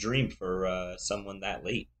that's a dream for someone that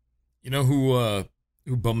late. You know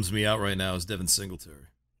who bums me out right now is Devin Singletary.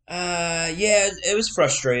 Yeah, it was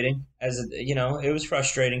frustrating. It was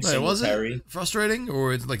frustrating. Wait, Singletary. Was it frustrating,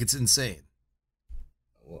 or it's insane?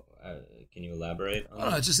 Well, can you elaborate on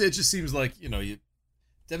that? It just seems like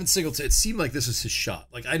Devin Singletary. It seemed like this was his shot.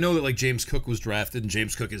 Like, I know that James Cook was drafted and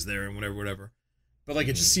James Cook is there and whatever. But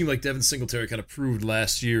it just seemed like Devin Singletary kind of proved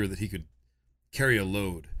last year that he could carry a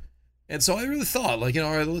load. And so I really thought, all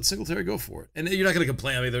right, let Singletary go for it. And you're not going to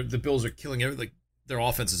complain. I mean, the Bills are killing everything. Their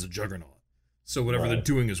offense is a juggernaut. So whatever they're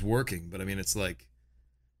doing is working. But, I mean, it's like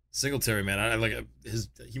Singletary, man, I like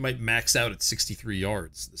he might max out at 63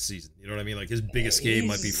 yards this season. You know what I mean? Like, his biggest game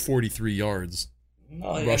might be 43 yards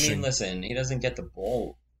rushing. I mean, listen, he doesn't get the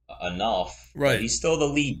ball enough. Right. He's still the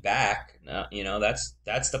lead back.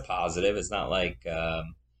 That's the positive. It's not like...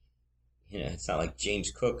 it's not like James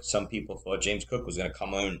Cook. Some people thought James Cook was going to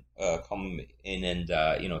come in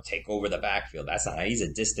and take over the backfield. That's not. He's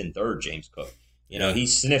a distant third, James Cook. He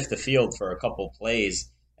sniffed the field for a couple plays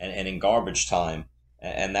and in garbage time,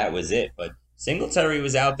 and that was it. But Singletary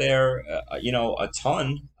was out there, a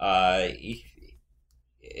ton. He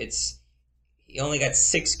only got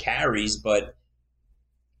 6 carries, but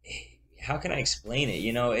how can I explain it?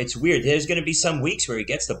 It's weird. There's going to be some weeks where he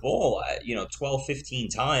gets the ball, 12, 15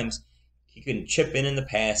 times. He can chip in the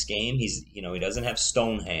pass game. He's, he doesn't have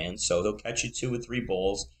stone hands, so he'll catch you 2 or 3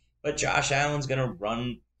 balls. But Josh Allen's going to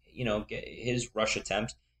run, get his rush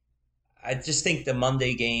attempts. I just think the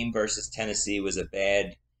Monday game versus Tennessee was a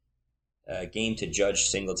bad game to judge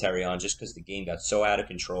Singletary on, just because the game got so out of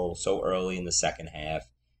control so early in the second half.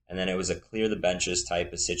 And then it was a clear the benches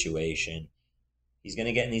type of situation. He's going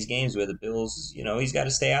to get in these games where the Bills, he's got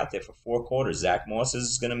to stay out there for 4 quarters. Zach Moss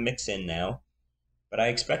is going to mix in now. But I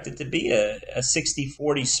expect it to be a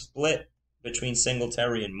 60-40 split between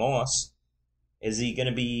Singletary and Moss. Is that going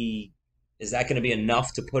to be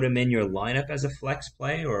enough to put him in your lineup as a flex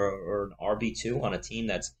play or an RB2 on a team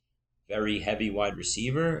that's very heavy wide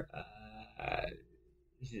receiver?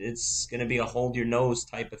 It's going to be a hold your nose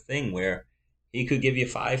type of thing where he could give you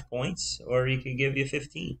 5 points or he could give you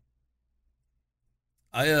 15.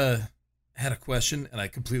 I had a question and I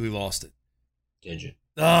completely lost it. Did you?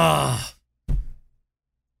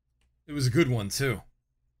 It was a good one, too.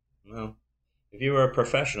 Well, if you were a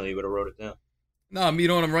professional, you would have wrote it down. No,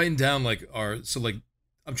 I'm writing down,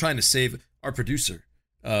 I'm trying to save our producer.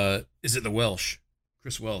 Is it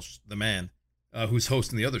Chris Welsh, the man, who's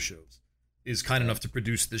hosting the other shows, is kind enough to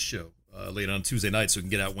produce this show late on Tuesday night so we can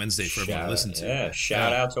get out Wednesday for everyone to listen to. Yeah,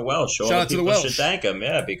 shout out to Welsh. Shout out to the Welsh. Should thank him,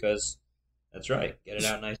 because that's right. Get it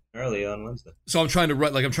out nice and early on Wednesday. So I'm trying to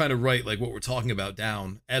write what we're talking about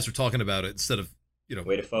down as we're talking about it instead of,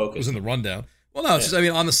 way to focus. It was in the rundown. Well, no, it's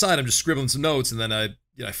just, on the side, I'm just scribbling some notes, and then I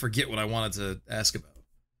forget what I wanted to ask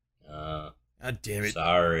about. God damn it!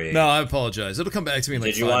 Sorry. No, I apologize. It'll come back to me in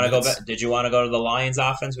Did you want to go back? Did you want to go to the Lions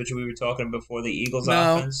offense, which we were talking before the Eagles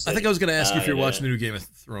offense? I think I was going to ask you if you're watching the new Game of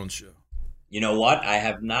Thrones show. You know what? I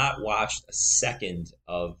have not watched a second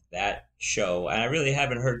of that show, and I really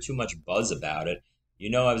haven't heard too much buzz about it. You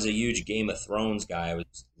know, I was a huge Game of Thrones guy. I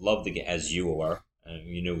was loved the as you were, and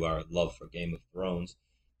you knew our love for Game of Thrones.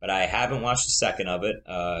 But I haven't watched a second of it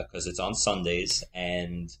because it's on Sundays,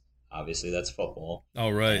 and obviously that's football. Oh,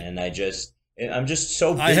 right. And I'm just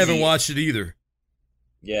so busy. I haven't watched it either.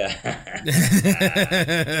 Yeah.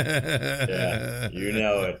 Yeah, you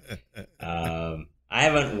know it. I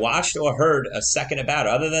haven't watched or heard a second about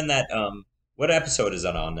it, other than that. What episode is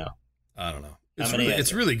that on now? I don't know.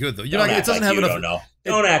 It's really good though. It doesn't like have enough. Don't know.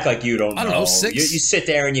 Don't act like you don't know. I don't know. 6. You sit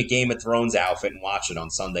there in your Game of Thrones outfit and watch it on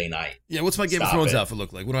Sunday night. Yeah, what's my Game of Thrones outfit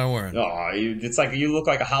look like? What am I wearing? Oh, it's like you look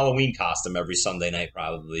like a Halloween costume every Sunday night,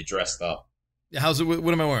 probably dressed up. Yeah, how's it?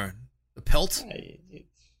 What am I wearing? A pelt?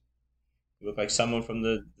 You look like someone from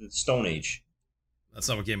the Stone Age. That's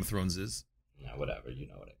not what Game of Thrones is. No, whatever. You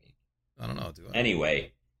know what I mean. I don't know.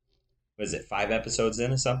 Anyway, was it 5 episodes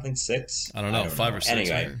in or something? 6? I don't know. 5 or 6.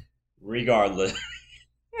 Anyway, right? Regardless.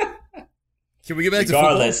 Can we get back to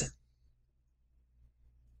football?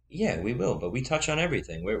 Yeah, we will, but we touch on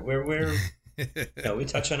everything. We're we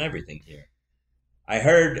touch on everything here. I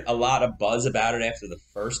heard a lot of buzz about it after the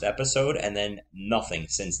first episode, and then nothing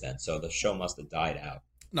since then. So the show must have died out.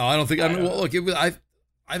 No, I don't think. Look, I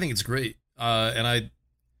think it's great, and I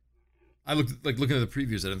looked looking at the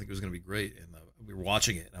previews. I didn't think it was going to be great, and we were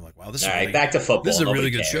watching it, and I'm like, wow, this is back to football. This is a really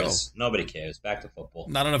good show. Nobody cares. Back to football.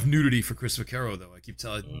 Not enough nudity for Chris Vaccaro, though. I keep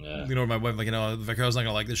telling my wife, like, Vaccaro's not going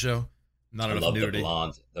to like this show. Not enough nudity.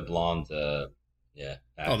 The blonde, yeah.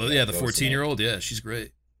 The 14-year-old, yeah, she's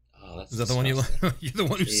great. Oh, that's is that the disgusting. one you're the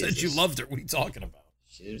one who said you loved her? What are you talking about?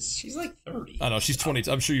 She's like 30. I know she's 20.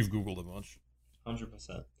 I'm sure you've Googled a bunch.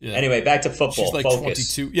 100%. Yeah. Anyway, back to football. She's like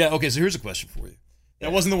Focus. 22. Yeah. Okay. So here's a question for you.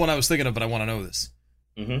 That wasn't the one I was thinking of, but I want to know this.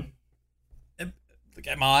 Mm-hmm.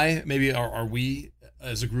 Are we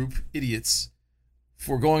as a group idiots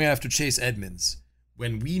for going after Chase Edmonds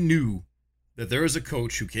when we knew that there is a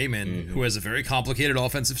coach who came in who has a very complicated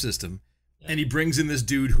offensive system, and he brings in this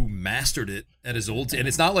dude who mastered it at his old and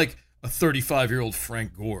it's not like a 35-year-old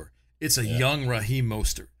Frank Gore. It's a young Raheem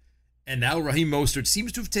Mostert. And now Raheem Mostert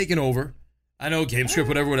seems to have taken over. I know, game script,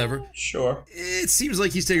 whatever. Sure. It seems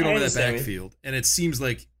like he's taken over that backfield. And it seems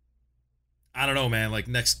like, I don't know, man, like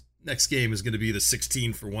next game is going to be the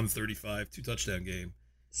 16 for 135, 2-touchdown game.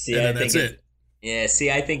 See, and that's it. Yeah,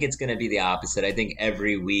 see, I think it's going to be the opposite. I think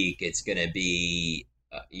every week it's going to be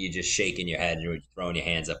you just shaking your head and you're throwing your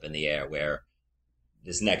hands up in the air, where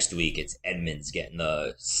this next week it's Edmonds getting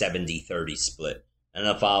the 70-30 split. And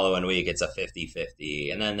the following week it's a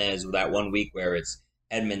 50-50. And then there's that one week where it's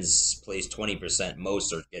Edmonds plays 20%,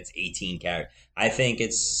 Mostert gets 18 carries. I think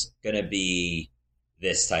it's going to be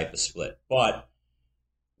this type of split. But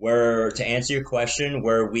to answer your question,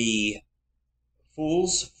 were we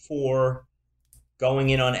fools for going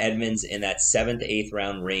in on Edmonds in that 7th to 8th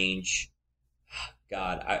round range?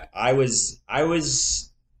 God, I was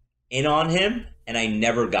in on him, and I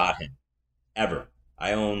never got him, ever.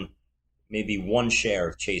 I own maybe one share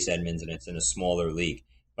of Chase Edmonds, and it's in a smaller league.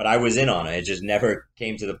 But I was in on it. It just never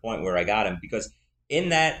came to the point where I got him, because in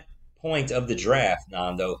that point of the draft,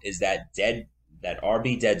 Nando, is that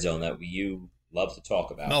RB dead zone that you love to talk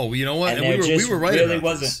about. No, you know what? And we were right really about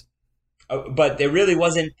wasn't. this. But there really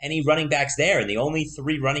wasn't any running backs there, and the only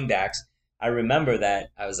 3 running backs, I remember that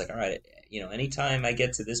I was like, all right, anytime I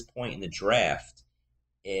get to this point in the draft,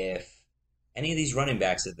 if any of these running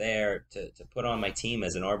backs are there to put on my team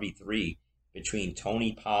as an RB3 between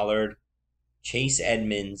Tony Pollard, Chase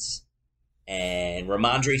Edmonds, and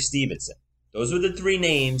Ramondre Stevenson, those were the 3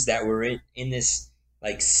 names that were in this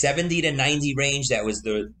like 70 to 90 range. That was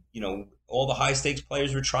all the high stakes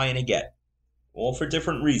players were trying to get. All for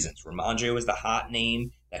different reasons. Ramondre was the hot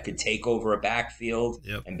name that could take over a backfield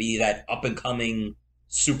and be that up-and-coming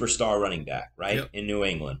superstar running back, right, in New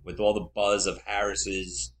England, with all the buzz of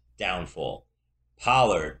Harris's downfall.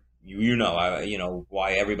 Pollard, you know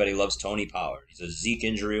why everybody loves Tony Pollard. He's a Zeke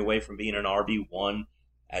injury away from being an RB1,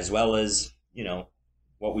 as well as,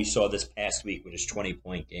 what we saw this past week with his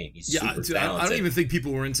 20-point game. He's super talented. I don't even think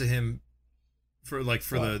people were into him for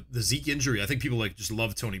the Zeke injury. I think people just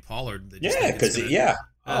love Tony Pollard. Because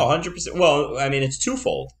 100%. Well, I mean, it's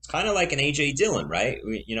twofold. It's kind of like an A.J. Dillon, right?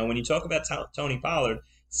 When you talk about Tony Pollard,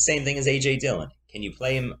 it's the same thing as A.J. Dillon. Can you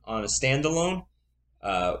play him on a standalone,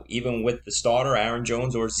 even with the starter, Aaron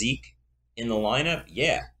Jones or Zeke, in the lineup?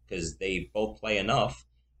 Yeah, because they both play enough.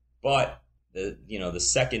 But the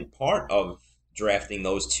second part of drafting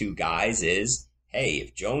those 2 guys is, hey,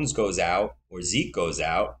 if Jones goes out or Zeke goes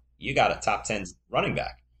out, you got a top 10 running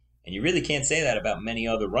back. And you really can't say that about many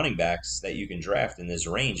other running backs that you can draft in this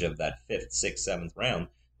range of that 5th, 6th, 7th round,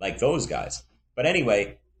 like those guys. But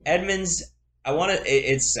anyway, Edmonds,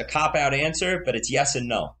 it's a cop-out answer, but it's yes and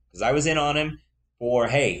no. Because I was in on him for,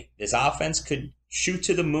 hey, this offense could shoot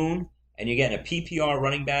to the moon, and you're getting a PPR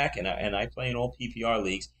running back, and I play in all PPR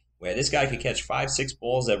leagues, where this guy could catch 5-6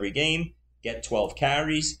 balls every game, get 12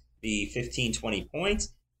 carries, be 15, 20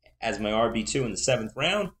 points. As my RB2 in the 7th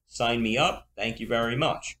round, sign me up. Thank you very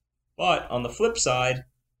much. But on the flip side,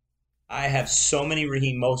 I have so many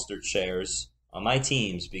Raheem Mostert shares on my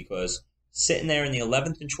teams because sitting there in the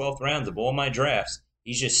 11th and 12th rounds of all my drafts,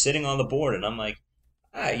 he's just sitting on the board. And I'm like,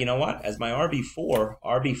 you know what? As my RB4,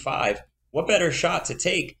 RB5, what better shot to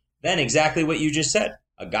take than exactly what you just said?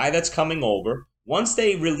 A guy that's coming over. Once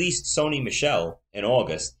they released Sony Michel in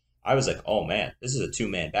August, I was like, oh, man, this is a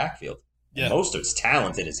two-man backfield. Yeah. Mostert's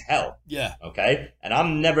talented as hell. Yeah. Okay? And I've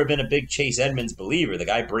never been a big Chase Edmonds believer. The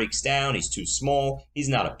guy breaks down. He's too small. He's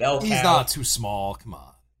not a bell cow. He's not too small. Come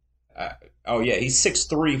on. Yeah. He's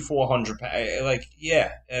 6'3", 400 pounds. Like,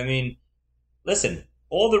 yeah. I mean, listen,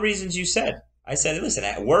 all the reasons you said. I said, listen,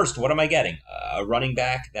 at worst, what am I getting? A running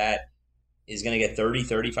back that is going to get 30,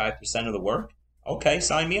 35% of the work? Okay,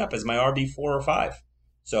 sign me up as my RB4 or 5.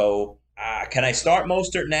 So, can I start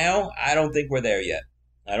Mostert now? I don't think we're there yet.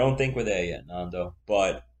 Nando.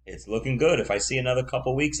 But it's looking good. If I see another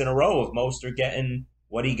couple weeks in a row of Mostert getting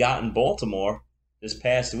what he got in Baltimore this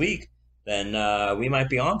past week, then we might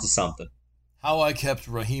be on to something. How I Kept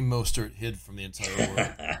Raheem Mostert Hid from the Entire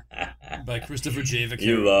World by Christopher J. Vaccaro.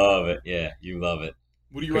 You love it. Yeah, you love it.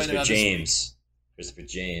 What are you writing about this week? Christopher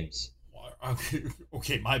James.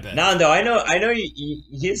 Okay, my bad. Nando, I know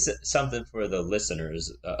here's something for the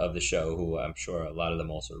listeners of the show, who I'm sure a lot of them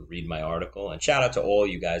also read my article. And shout out to all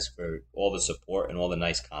you guys for all the support and all the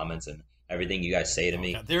nice comments and everything you guys say to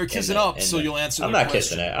me. God. They're kissing up, so you'll answer. I'm not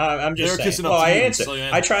question. kissing it. I'm just They're saying. Well, I answer. So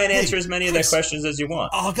I try and answer as many of their questions as you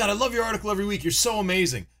want. Oh God, I love your article every week. You're so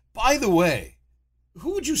amazing. By the way,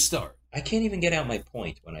 who would you start? I can't even get out my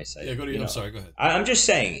point when I say. Yeah, go to you. I'm sorry. Go ahead. I'm just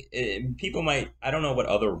saying, people might. I don't know what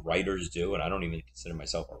other writers do, and I don't even consider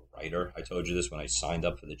myself a writer. I told you this when I signed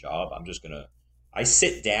up for the job. I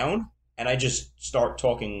sit down and I just start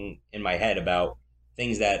talking in my head about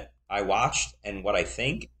things that I watched and what I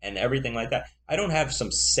think and everything like that. I don't have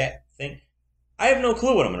some set thing. I have no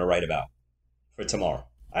clue what I'm going to write about for tomorrow.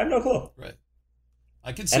 I have no clue. Right.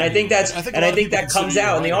 I think that comes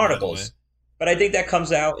out in the articles. But I think that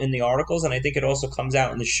comes out in the articles, and I think it also comes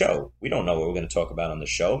out in the show. We don't know what we're going to talk about on the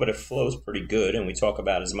show, but it flows pretty good, and we talk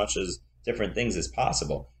about as much as different things as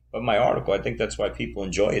possible. But my article, I think that's why people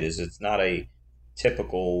enjoy it, is it's not a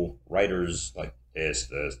typical writer's like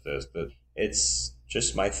this. It's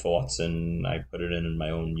just my thoughts, and I put it in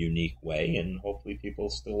my own unique way, and hopefully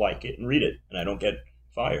people still like it and read it, and I don't get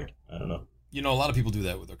fired. I don't know. You know, a lot of people do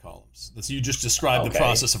that with their columns. You just described the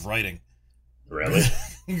process of writing. Really?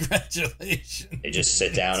 Congratulations. They just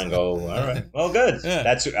sit down and go, all right, well, good. Yeah.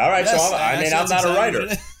 That's all right. Yes, so I'm not a writer.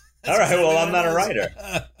 All right, well, I'm not a writer.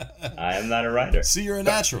 I am not a writer. See, you're a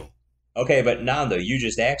natural. Okay, but Nando, you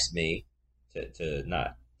just asked me to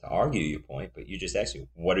not to argue your point, but you just asked me,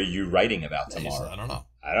 what are you writing about tomorrow? I don't know.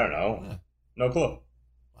 I don't know. Yeah. No clue.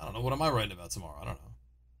 I don't know. What am I writing about tomorrow? I don't know.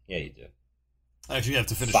 Yeah, you do. I actually have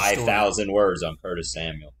to finish 5,000 words on Curtis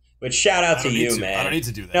Samuel. But shout out to you, man. I don't need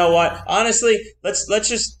to do that. You know what? Honestly, let's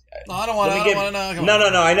just. No, I don't want to know.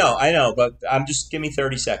 No. I know. But give me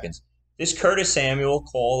 30 seconds. This Curtis Samuel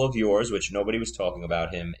call of yours, which nobody was talking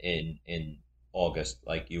about him in August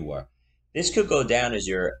like you were. This could go down as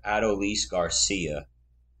your Adolis Garcia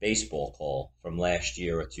baseball call from last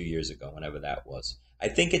year or 2 years ago, whenever that was. I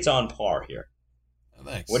think it's on par here. Oh,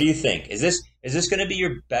 thanks. What do you think? Is this going to be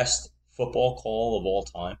your best football call of all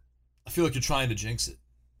time? I feel like you're trying to jinx it.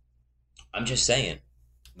 I'm just saying.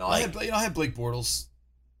 No, I had Blake Bortles.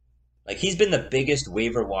 Like, he's been the biggest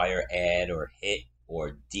waiver wire ad or hit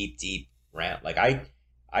or deep round. Like,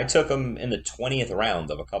 I took him in the 20th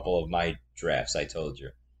round of a couple of my drafts, I told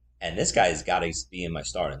you. And this guy's got to be in my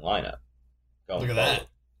starting lineup. Look at that.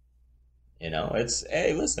 You know,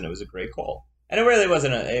 hey, listen, it was a great call. And it really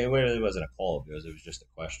wasn't a call of yours. It was just a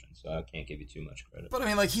question, so I can't give you too much credit. But I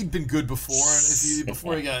mean, like, he'd been good before, and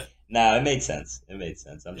before he got. No, it made sense.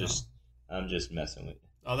 I'm just messing with you.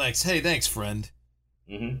 Oh, thanks. Hey, thanks, friend.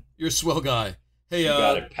 Mm-hmm. You're a swell guy. Hey, you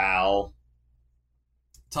got it, pal.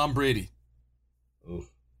 Tom Brady. Oof.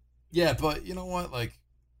 Yeah, but you know what? Like,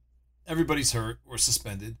 everybody's hurt or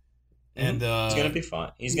suspended, and he's gonna be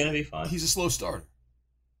fine. He's gonna be fine. He's a slow starter.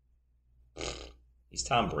 He's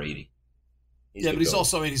Tom Brady. But he's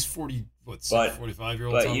also, I mean, he's 45-year-old.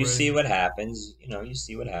 But Tom you Brady. see what happens. You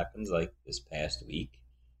see what happens like this past week.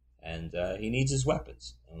 and he needs his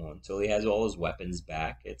weapons. Until he has all his weapons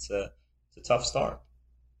back, it's a tough start.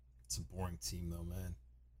 It's a boring team, though, man.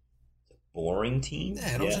 It's a boring team.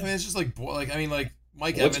 Yeah, I mean, it's just like Mike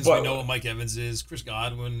Evans. We know what Mike Evans is. Chris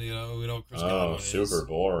Godwin, we know what Chris Godwin is. Oh, super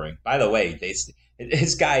boring. By the way,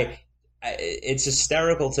 this guy, it's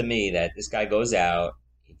hysterical to me that this guy goes out.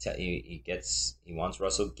 He wants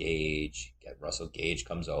Russell Gage. Russell Gage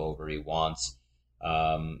comes over. He wants,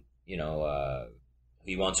 he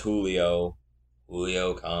wants Julio.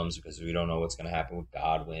 Julio comes because we don't know what's going to happen with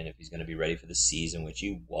Godwin, if he's going to be ready for the season, which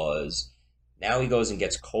he was. Now he goes and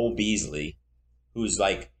gets Cole Beasley, who's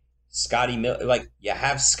like Scotty Miller. Like, you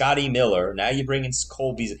have Scotty Miller. Now you bring in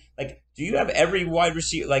Cole Beasley. Like, do you have every wide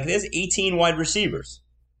receiver? Like, there's 18 wide receivers.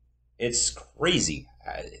 It's crazy.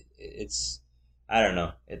 I don't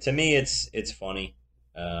know. To me, it's funny.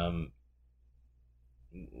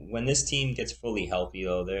 When this team gets fully healthy,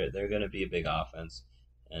 though, they're going to be a big offense.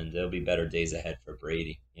 And there'll be better days ahead for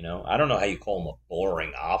Brady. I don't know how you call them a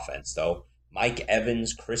boring offense, though. Mike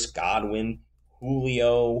Evans, Chris Godwin,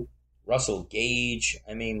 Julio, Russell Gage.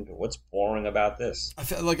 I mean, what's boring about this? I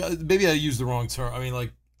feel like maybe I used the wrong term. I mean,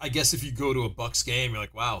 like, I guess if you go to a Bucs game, you're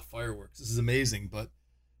like, wow, fireworks. This is amazing. But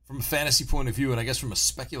from a fantasy point of view, and I guess from a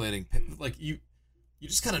speculating, like, you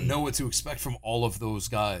just kind of know what to expect from all of those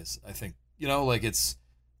guys, I think. Like, it's...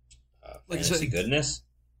 fantasy goodness?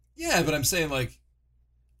 Yeah, but I'm saying, like,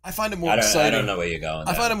 I find it more exciting. I don't know where you're going.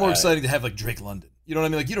 I find it more exciting to have, like, Drake London. You know what I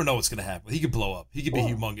mean? Like, you don't know what's going to happen. He could blow up. He could be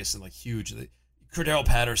humongous and, like, huge. Cordell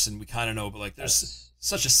Patterson, we kind of know, but, like, there's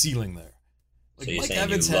such a ceiling there. Like, so you're Mike saying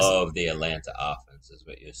Evans you love the Atlanta offense, is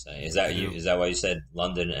what you're saying. Is that why you said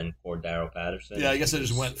London and Cordell Patterson? Yeah, I guess I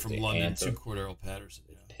just went from London to Cordell Patterson.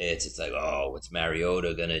 Yeah. Pitts, it's like, what's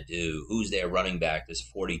Mariota going to do? Who's their running back? There's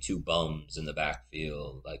 42 bums in the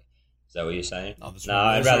backfield. Like, is that what you're saying? No,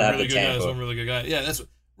 I'd rather have the Tampa. That's one really good guy. Yeah, that's what...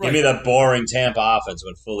 Right. Give me the boring Tampa offense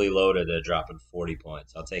when fully loaded. They're dropping 40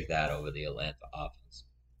 points. I'll take that over the Atlanta offense.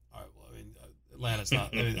 All right. Well, I mean, Atlanta's not.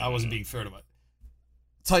 I mean, I wasn't being fair to my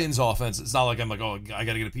Titans offense. It's not like I'm like, I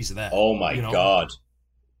got to get a piece of that. Oh my God!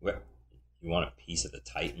 You want a piece of the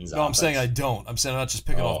Titans? No, offense? I'm saying I don't. I'm saying I'm not just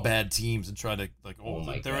picking off bad teams and trying to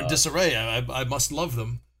they're in disarray. I must love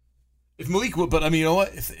them. If Malik would, but I mean, you know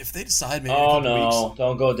what? If they decide maybe. Oh no! Weeks,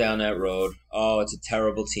 don't go down that road. Oh, it's a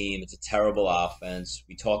terrible team. It's a terrible offense.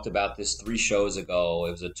 We talked about this 3 shows ago.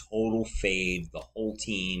 It was a total fade. The whole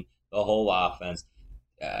team, the whole offense.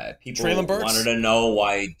 People wanted to know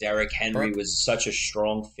why Derrick Henry was such a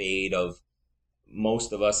strong fade of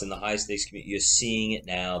most of us in the high stakes community. You're seeing it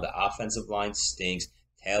now. The offensive line stinks.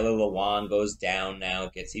 Taylor Lewan goes down now.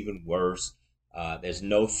 It gets even worse. There's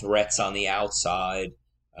no threats on the outside.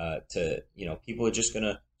 People are just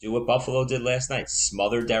gonna do what Buffalo did last night: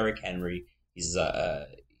 smother Derrick Henry. He's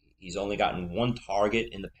only gotten 1 target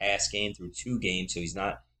in the pass game through 2 games, so he's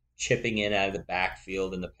not chipping in out of the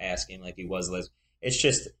backfield in the pass game like he was last.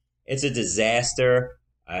 It's a disaster.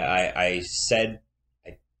 I said,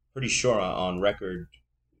 I'm pretty sure on record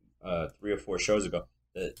 3 or 4 shows ago,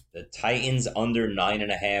 the Titans under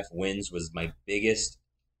 9.5 wins was my biggest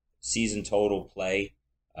season total play,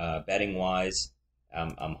 betting wise.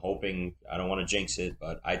 I'm hoping, I don't want to jinx it,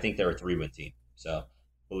 but I think they're a 3-win team. So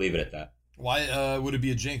we'll leave it at that. Why would it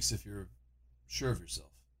be a jinx if you're sure of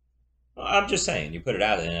yourself? Well, I'm just saying, you put it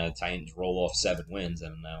out there and the Titans roll off 7 wins,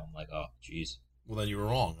 and now I'm like, oh, geez. Well, then you were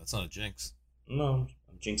wrong. That's not a jinx. No,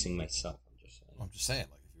 I'm jinxing myself. I'm just saying,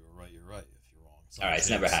 like, if you were right, you're right. If you're wrong, all right, it's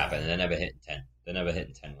never happened. They're never hitting 10. They're never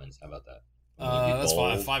hitting 10 wins. How about that? That's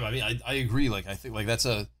fine. I mean, I agree. Like, I think, like, that's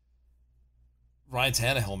a Ryan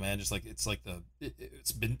Tannehill, man. Just like it's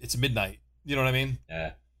midnight. You know what I mean?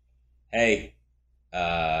 Yeah. Hey,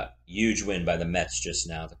 huge win by the Mets just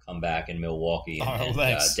now to come back in Milwaukee and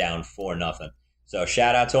down 4-0. So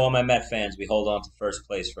shout out to all my Met fans. We hold on to first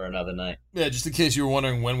place for another night. Yeah, just in case you were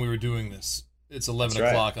wondering when we were doing this, it's 11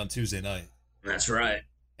 o'clock on Tuesday night. That's right.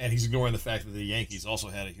 And he's ignoring the fact that the Yankees also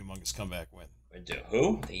had a humongous comeback win.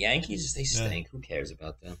 Who? The Yankees? They stink. Yeah. Who cares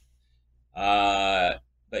about them?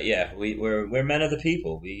 But yeah, we're men of the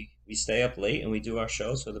people. We stay up late and we do our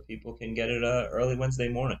show so the people can get it early Wednesday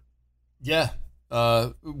morning. Yeah. You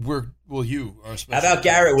are. How about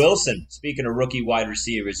Garrett Wilson? Speaking of rookie wide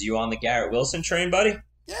receivers, you on the Garrett Wilson train, buddy?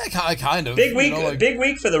 Yeah, kind of. Big week, big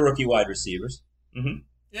week for the rookie wide receivers. Mm-hmm.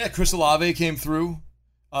 Yeah, Chris Olave came through.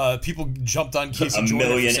 People jumped on Casey Jordan. 1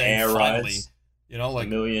 million air yards. You know, like a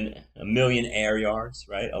million air yards,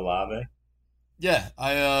 right? Olave. Yeah,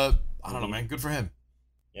 I don't know, man. Good for him.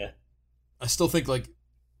 Yeah. I still think like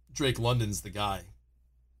Drake London's the guy.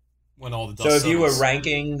 When all the dust So if settles. you were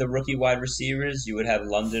ranking the rookie wide receivers, you would have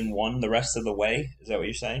London 1 the rest of the way? Is that what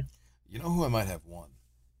you're saying? You know who I might have 1?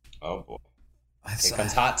 Oh boy. Here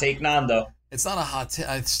comes hot take Nando. It's not a hot take.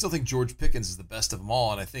 I still think George Pickens is the best of them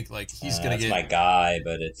all, and I think like he's gonna get my guy,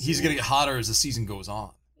 but he's gonna get hotter as the season goes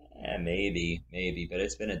on. Maybe, but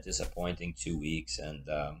it's been a disappointing 2 weeks, and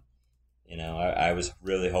I was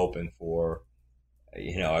really hoping for,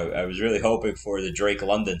 I was really hoping for the Drake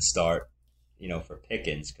London start, for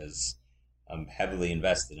Pickens, because I'm heavily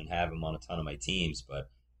invested and have him on a ton of my teams,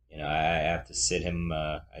 but I have to sit him.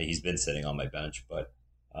 He's been sitting on my bench, but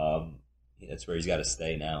that's where he's got to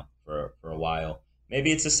stay now for a while.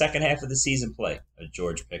 Maybe it's the second half of the season play of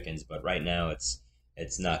George Pickens, but right now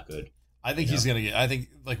it's not good. I think he's gonna get. I think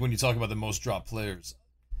like when you talk about the most dropped players,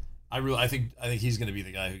 I think he's gonna be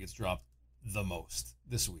the guy who gets dropped the most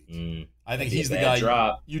this week. I think he's the guy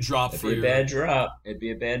you drop for your bad drop. It'd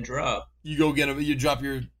be a bad drop. You go get him. You drop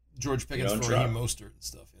your George Pickens for Raheem Mostert and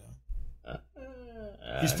stuff.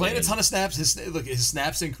 He's playing a ton of snaps. His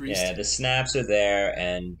snaps increased. Yeah, the snaps are there,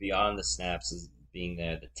 and beyond the snaps is being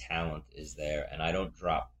there, the talent is there, and I don't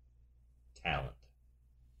drop talent.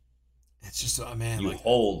 It's just, man.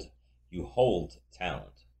 You hold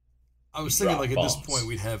talent. I was thinking, like, at this point,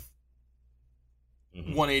 we'd have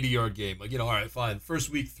 180-yard game. Like, all right, fine. First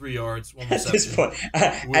week, 3 yards, 1 reception.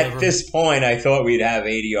 At this point, I thought we'd have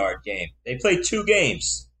 80-yard game. They played 2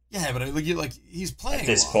 games. Yeah, but he's playing at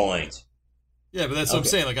this point. Yeah, but that's what I'm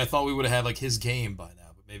saying. Like, I thought we would have had, like, his game by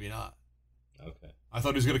now, but maybe not. Okay. I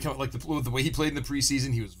thought he was going to come, like, the way he played in the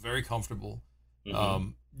preseason, he was very comfortable. You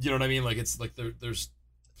know what I mean? Like, it's like there's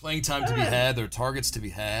playing time to be had. There are targets to be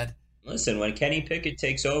had. Listen, when Kenny Pickett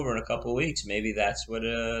takes over in a couple of weeks, maybe that's when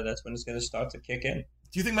it's going to start to kick in.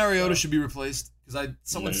 Do you think Mariota should be replaced? Because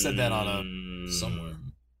someone said that on somewhere.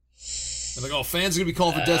 They're like, fans are going to be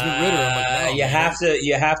calling for Desmond Ridder. I'm like, no.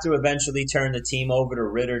 You have to eventually turn the team over to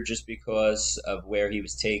Ridder just because of where he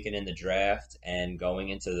was taken in the draft and going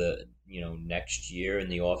into the next year in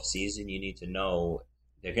the offseason. You need to know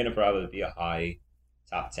they're going to probably be a high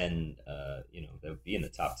top 10. They'll be in the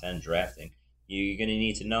top 10 drafting. You're going to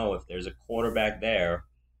need to know if there's a quarterback there,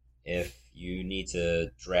 if you need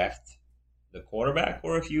to draft the quarterback,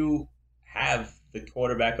 or if you have the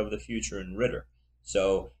quarterback of the future in Ridder.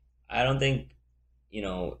 So I don't think,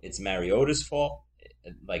 it's Mariota's fault.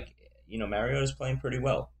 Like, Mariota's playing pretty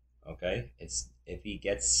well. Okay, it's if he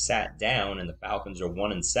gets sat down and the Falcons are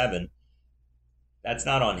 1-7, that's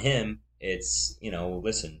not on him. It's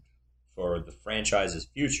listen, for the franchise's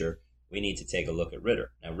future, we need to take a look at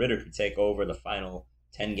Ridder. Now, Ridder could take over the final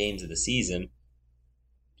 10 games of the season,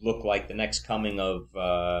 look like the next coming of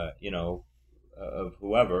of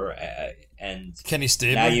whoever, and Kenny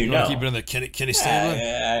Stabler. Now you know. Keep it in the Kenny Stabler.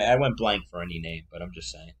 I went blank for any name, but I'm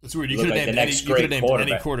just saying. That's weird. You could have named the next great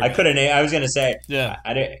quarterback. I could have named. I was going to say. Yeah.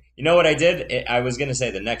 I didn't. You know what I did? I was going to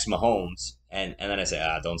say the next Mahomes, and then I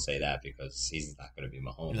say, don't say that because he's not going to be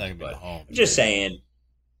Mahomes. He's not going to be Mahomes. I'm just saying,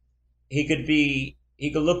 he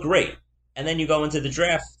could look great, and then you go into the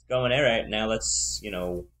draft going, all right, now let's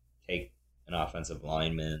take an offensive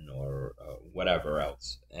lineman or whatever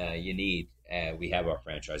else you need. We have our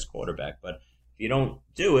franchise quarterback. But if you don't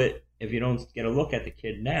do it, if you don't get a look at the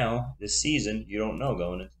kid now, this season, you don't know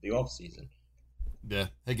going into the offseason. Yeah.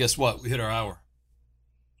 Hey, guess what? We hit our hour.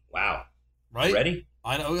 Wow. Right? You ready?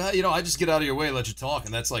 I know. I just get out of your way and let you talk,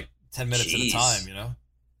 and that's like 10 minutes at a time,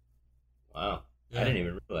 Wow. Yeah. I didn't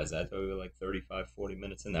even realize that. I thought we were like 35, 40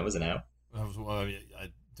 minutes in. That was an hour. I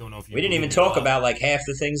don't know if you... We didn't even talk about like half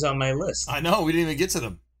the things on my list. I know. We didn't even get to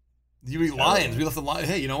them. You eat Lions. We left the Lions.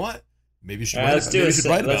 Hey, you know what? Maybe you should let's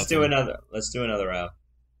do another hour.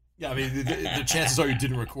 Yeah, I mean, the chances are you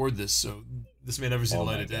didn't record this, so this may never see the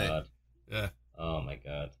light of day. God. Yeah. Oh my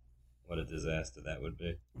God, what a disaster that would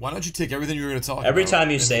be. Why don't you take everything you were going to talk about? Every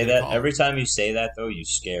time you say that, though, you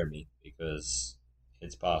scare me because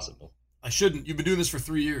it's possible. I shouldn't. You've been doing this for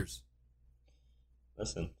 3 years.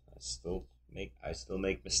 Listen, I still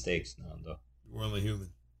make mistakes, Nando. We're only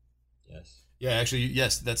human. Yes. Yeah, actually,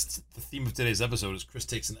 yes. That's the theme of today's episode. Is Chris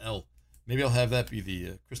takes an L. Maybe I'll have that be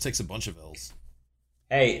the Chris takes a bunch of L's.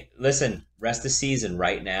 Hey, listen, rest of season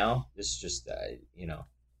right now. This is just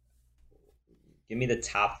give me the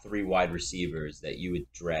top 3 wide receivers that you would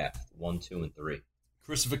draft 1, 2, and 3.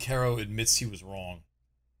 Chris Vaccaro admits he was wrong.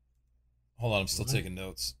 Hold on, I'm still taking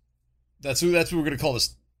notes. That's who we're going to call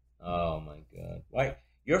this. Oh my God! Why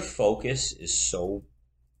your focus is so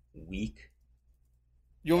weak?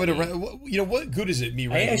 You want me to? What good is it? Me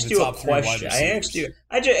ranking I asked the you top a 3 wide question. receivers? I asked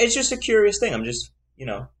you. It's just a curious thing. I'm just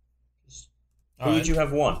who would you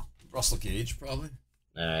have won? Russell Gage, probably.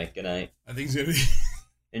 All right. Good night. I think he's gonna be.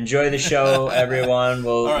 Enjoy the show, everyone.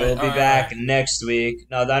 We'll be back next week.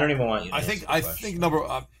 No, I don't even want you to I think number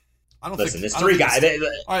I don't Listen, think. there's I don't three think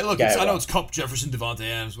guys. All right, look. I know it's Cup, Jefferson, Devontae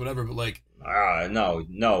Adams, whatever, but like.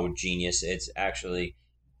 No, genius. It's actually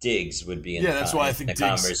Diggs would be in that's why I think the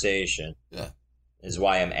Diggs, conversation. Yeah. Is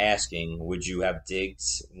why I'm asking, would you have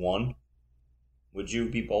Diggs 1? Would you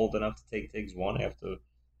be bold enough to take Diggs 1 after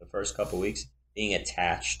the first couple weeks? Being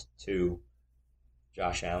attached to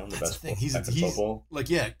Josh Allen, the best quarterback in football?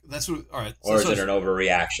 Like, yeah, that's what... All right. Or is it an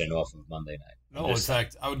overreaction off of Monday night? No, in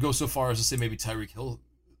fact, I would go so far as to say maybe Tyreek Hill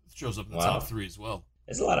shows up in the top 3 as well.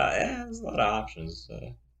 There's a lot of options.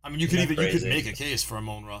 I mean, you could make a case for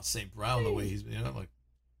Amon-Ra St. Brown the way he's, like...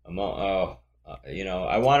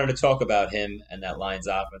 I wanted to talk about him and that Lions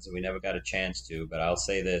offense, and we never got a chance to. But I'll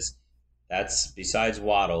say this: that's besides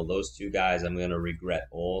Waddle, those two guys I'm going to regret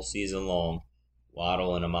all season long.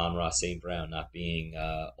 Waddle and Amon-Ra St. Brown not being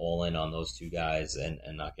all in on those two guys and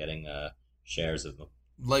not getting shares of them.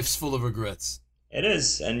 Life's full of regrets. It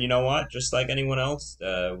is, and you know what? Just like anyone else,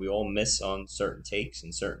 we all miss on certain takes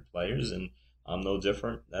and certain players, and I'm no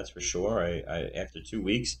different. That's for sure. I after 2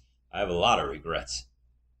 weeks, I have a lot of regrets.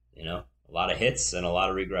 A lot of hits and a lot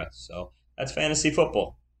of regrets. So that's fantasy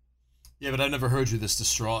football. Yeah, but I've never heard you this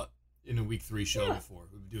distraught in a week 3 show before.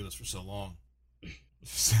 We've been doing this for so long.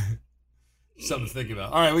 Something to think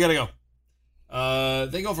about. All right, we got to go.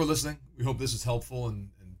 Thank you all for listening. We hope this was helpful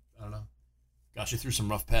and I don't know, got you through some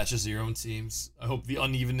rough patches of your own teams. I hope the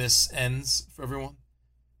unevenness ends for everyone.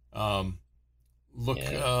 Look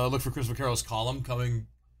for Chris Vaccaro's column coming.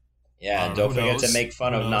 Yeah, and don't forget to make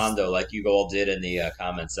fun of Nando like you all did in the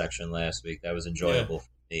comment section last week. That was enjoyable for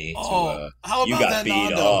me. How about you got that, beat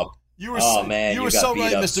Nando? up. You were so right,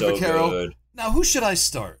 Mr. Vaccaro. Good. Now, who should I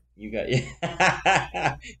start? You got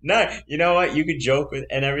no. You know what? You could joke with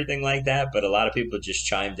and everything like that, but a lot of people just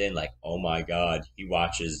chimed in like, "Oh my God, he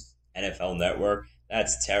watches NFL Network.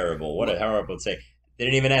 That's terrible. What a horrible take." They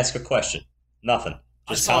didn't even ask a question. Nothing.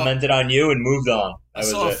 Just commented on you and moved on. I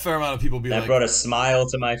saw a fair amount of people be that brought a smile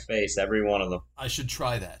to my face, every one of them. I should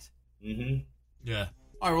try that. Mm-hmm. Yeah.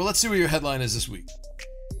 All right, well, let's see what your headline is this week.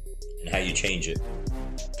 And how you change it.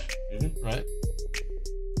 Mm-hmm. Right?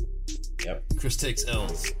 Yep. Chris takes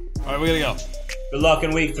L's. All right, we got to go. Good luck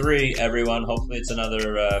in week 3, everyone. Hopefully it's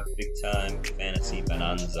another big-time fantasy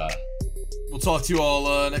bonanza. We'll talk to you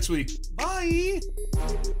all next week. Bye!